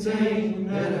can't contain,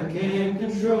 that I can't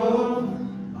control.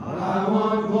 I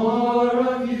want more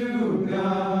of you,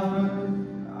 God.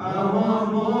 I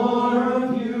want more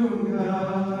of you,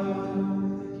 God.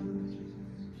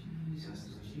 Jesus,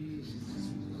 Jesus.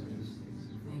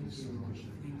 Thank you.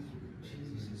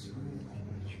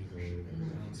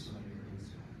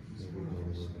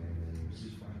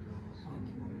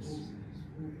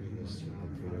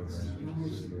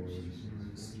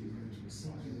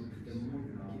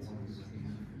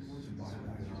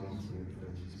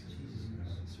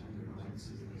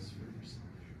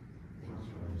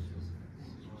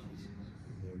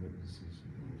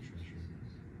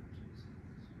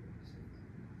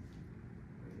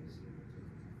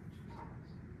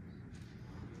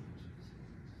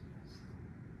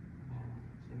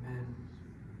 Amen.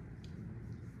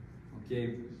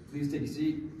 Okay, please take a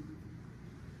seat.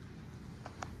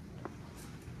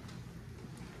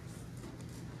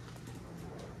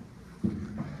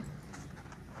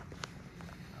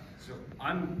 So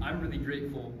I'm really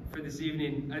grateful for this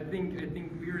evening. I think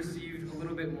we received a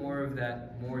little bit more of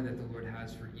that that the Lord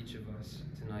has for each of us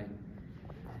tonight.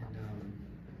 And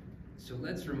so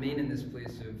let's remain in this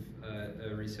place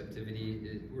of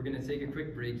receptivity. We're going to take a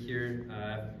quick break here.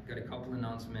 I've got a couple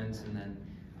announcements, and then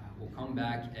we'll come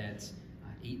back at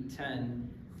 8:10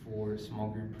 for small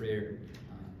group prayer.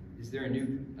 Is there a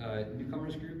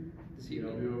newcomers group this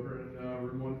evening? I'll be over in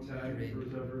room 110 Great. for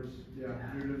whoever's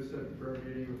new to the prayer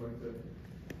meeting would like to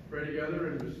pray together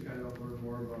and just kind of learn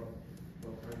more about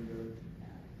praying together.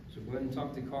 So go ahead and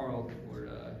talk to Carl or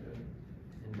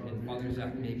and Father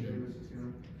Zach maybe.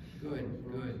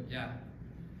 Good, yeah.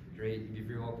 Great. You're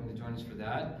very welcome to join us for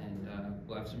that, and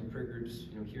we'll have some prayer groups,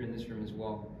 here in this room as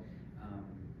well.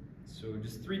 So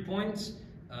just 3 points.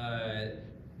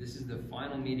 This is the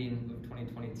final meeting of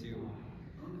 2022.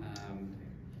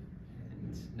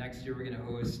 And next year we're going to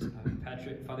host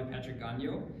Father Patrick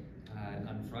Gagno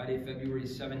on Friday, February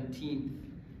 17th.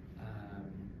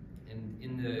 And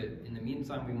in the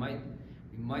meantime, we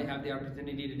might have the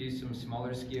opportunity to do some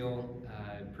smaller scale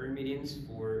prayer meetings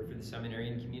for the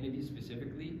seminarian community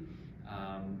specifically.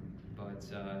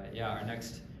 Yeah, our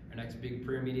next big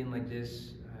prayer meeting like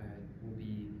this will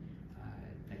be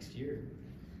next year.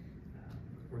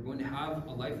 We're going to have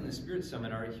a Life in the Spirit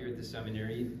seminar here at the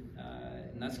seminary,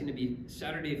 and that's going to be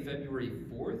Saturday, February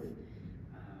 4th.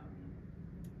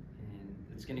 And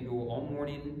it's going to go all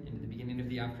morning into the beginning of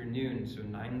the afternoon, so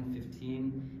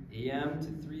 9:15 a.m. to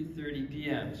 3:30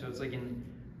 p.m. So it's like in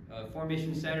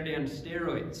Formation Saturday on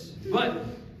steroids, but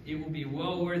it will be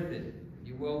well worth it.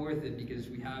 Well worth it, because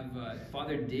we have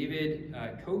Father David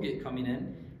Kogut coming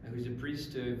in, who's a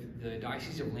priest of the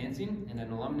Diocese of Lansing and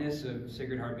an alumnus of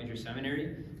Sacred Heart Major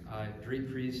Seminary.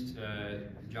 Great priest,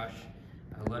 Josh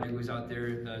Ludwig was out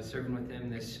there serving with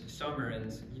him this summer,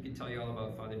 and he can tell you all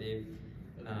about Father Dave.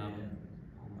 Oh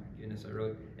my goodness, I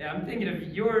wrote. Yeah, I'm thinking of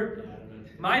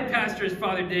my pastor is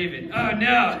Father David. Oh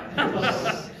no!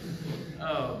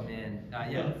 Oh man,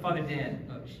 yeah, Father Dan.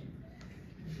 Oh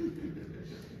shoot.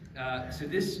 So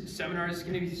this seminar is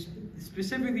going to be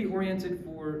specifically oriented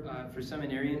for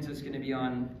seminarians. It's going to be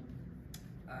on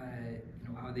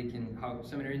how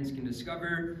seminarians can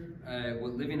discover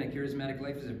what living a charismatic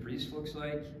life as a priest looks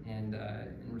like, and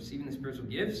receiving the spiritual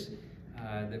gifts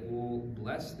that will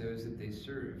bless those that they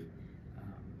serve.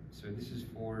 So this is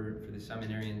for the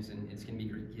seminarians, and it's going to be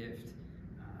a great gift.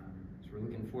 So we're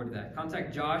looking forward to that.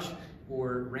 Contact Josh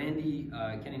or Randy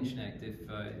Kenningschnecht if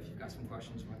you've got some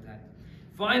questions about that.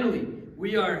 Finally,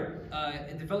 we are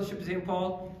at the Fellowship of St.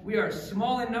 Paul. We are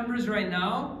small in numbers right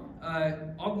now.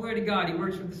 All glory to God. He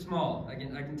works with the small. I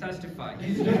can testify.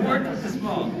 He's worked with the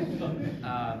small.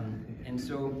 And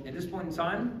so at this point in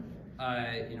time,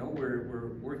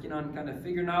 we're working on kind of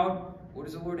figuring out what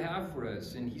does the Lord have for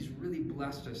us, and He's really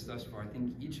blessed us thus far. I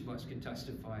think each of us could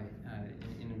testify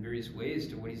in various ways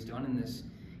to what He's done in this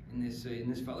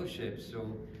fellowship.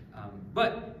 So,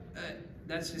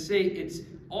 that's to say, it's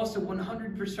also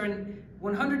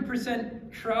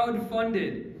 100%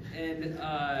 crowd-funded, and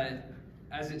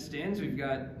as it stands, we've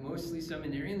got mostly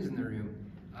seminarians in the room.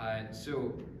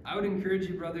 So I would encourage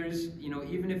you, brothers,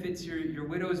 even if it's your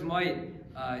widow's mite,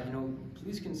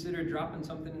 please consider dropping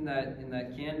something in that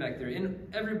can back there. And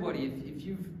everybody, if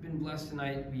you've been blessed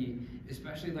tonight, we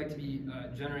especially like to be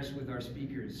generous with our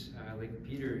speakers, like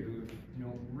Peter, who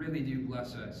really do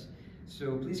bless us.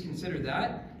 So please consider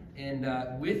that. And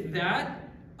with that,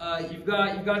 you've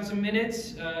got some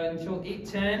minutes until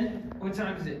 8:10. What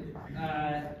time is it?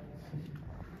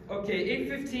 Okay,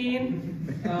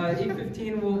 8:15.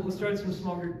 8:15. We'll start some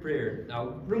small group prayer.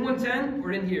 Now, room 110.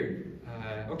 We're in here.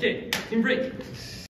 Okay, team break.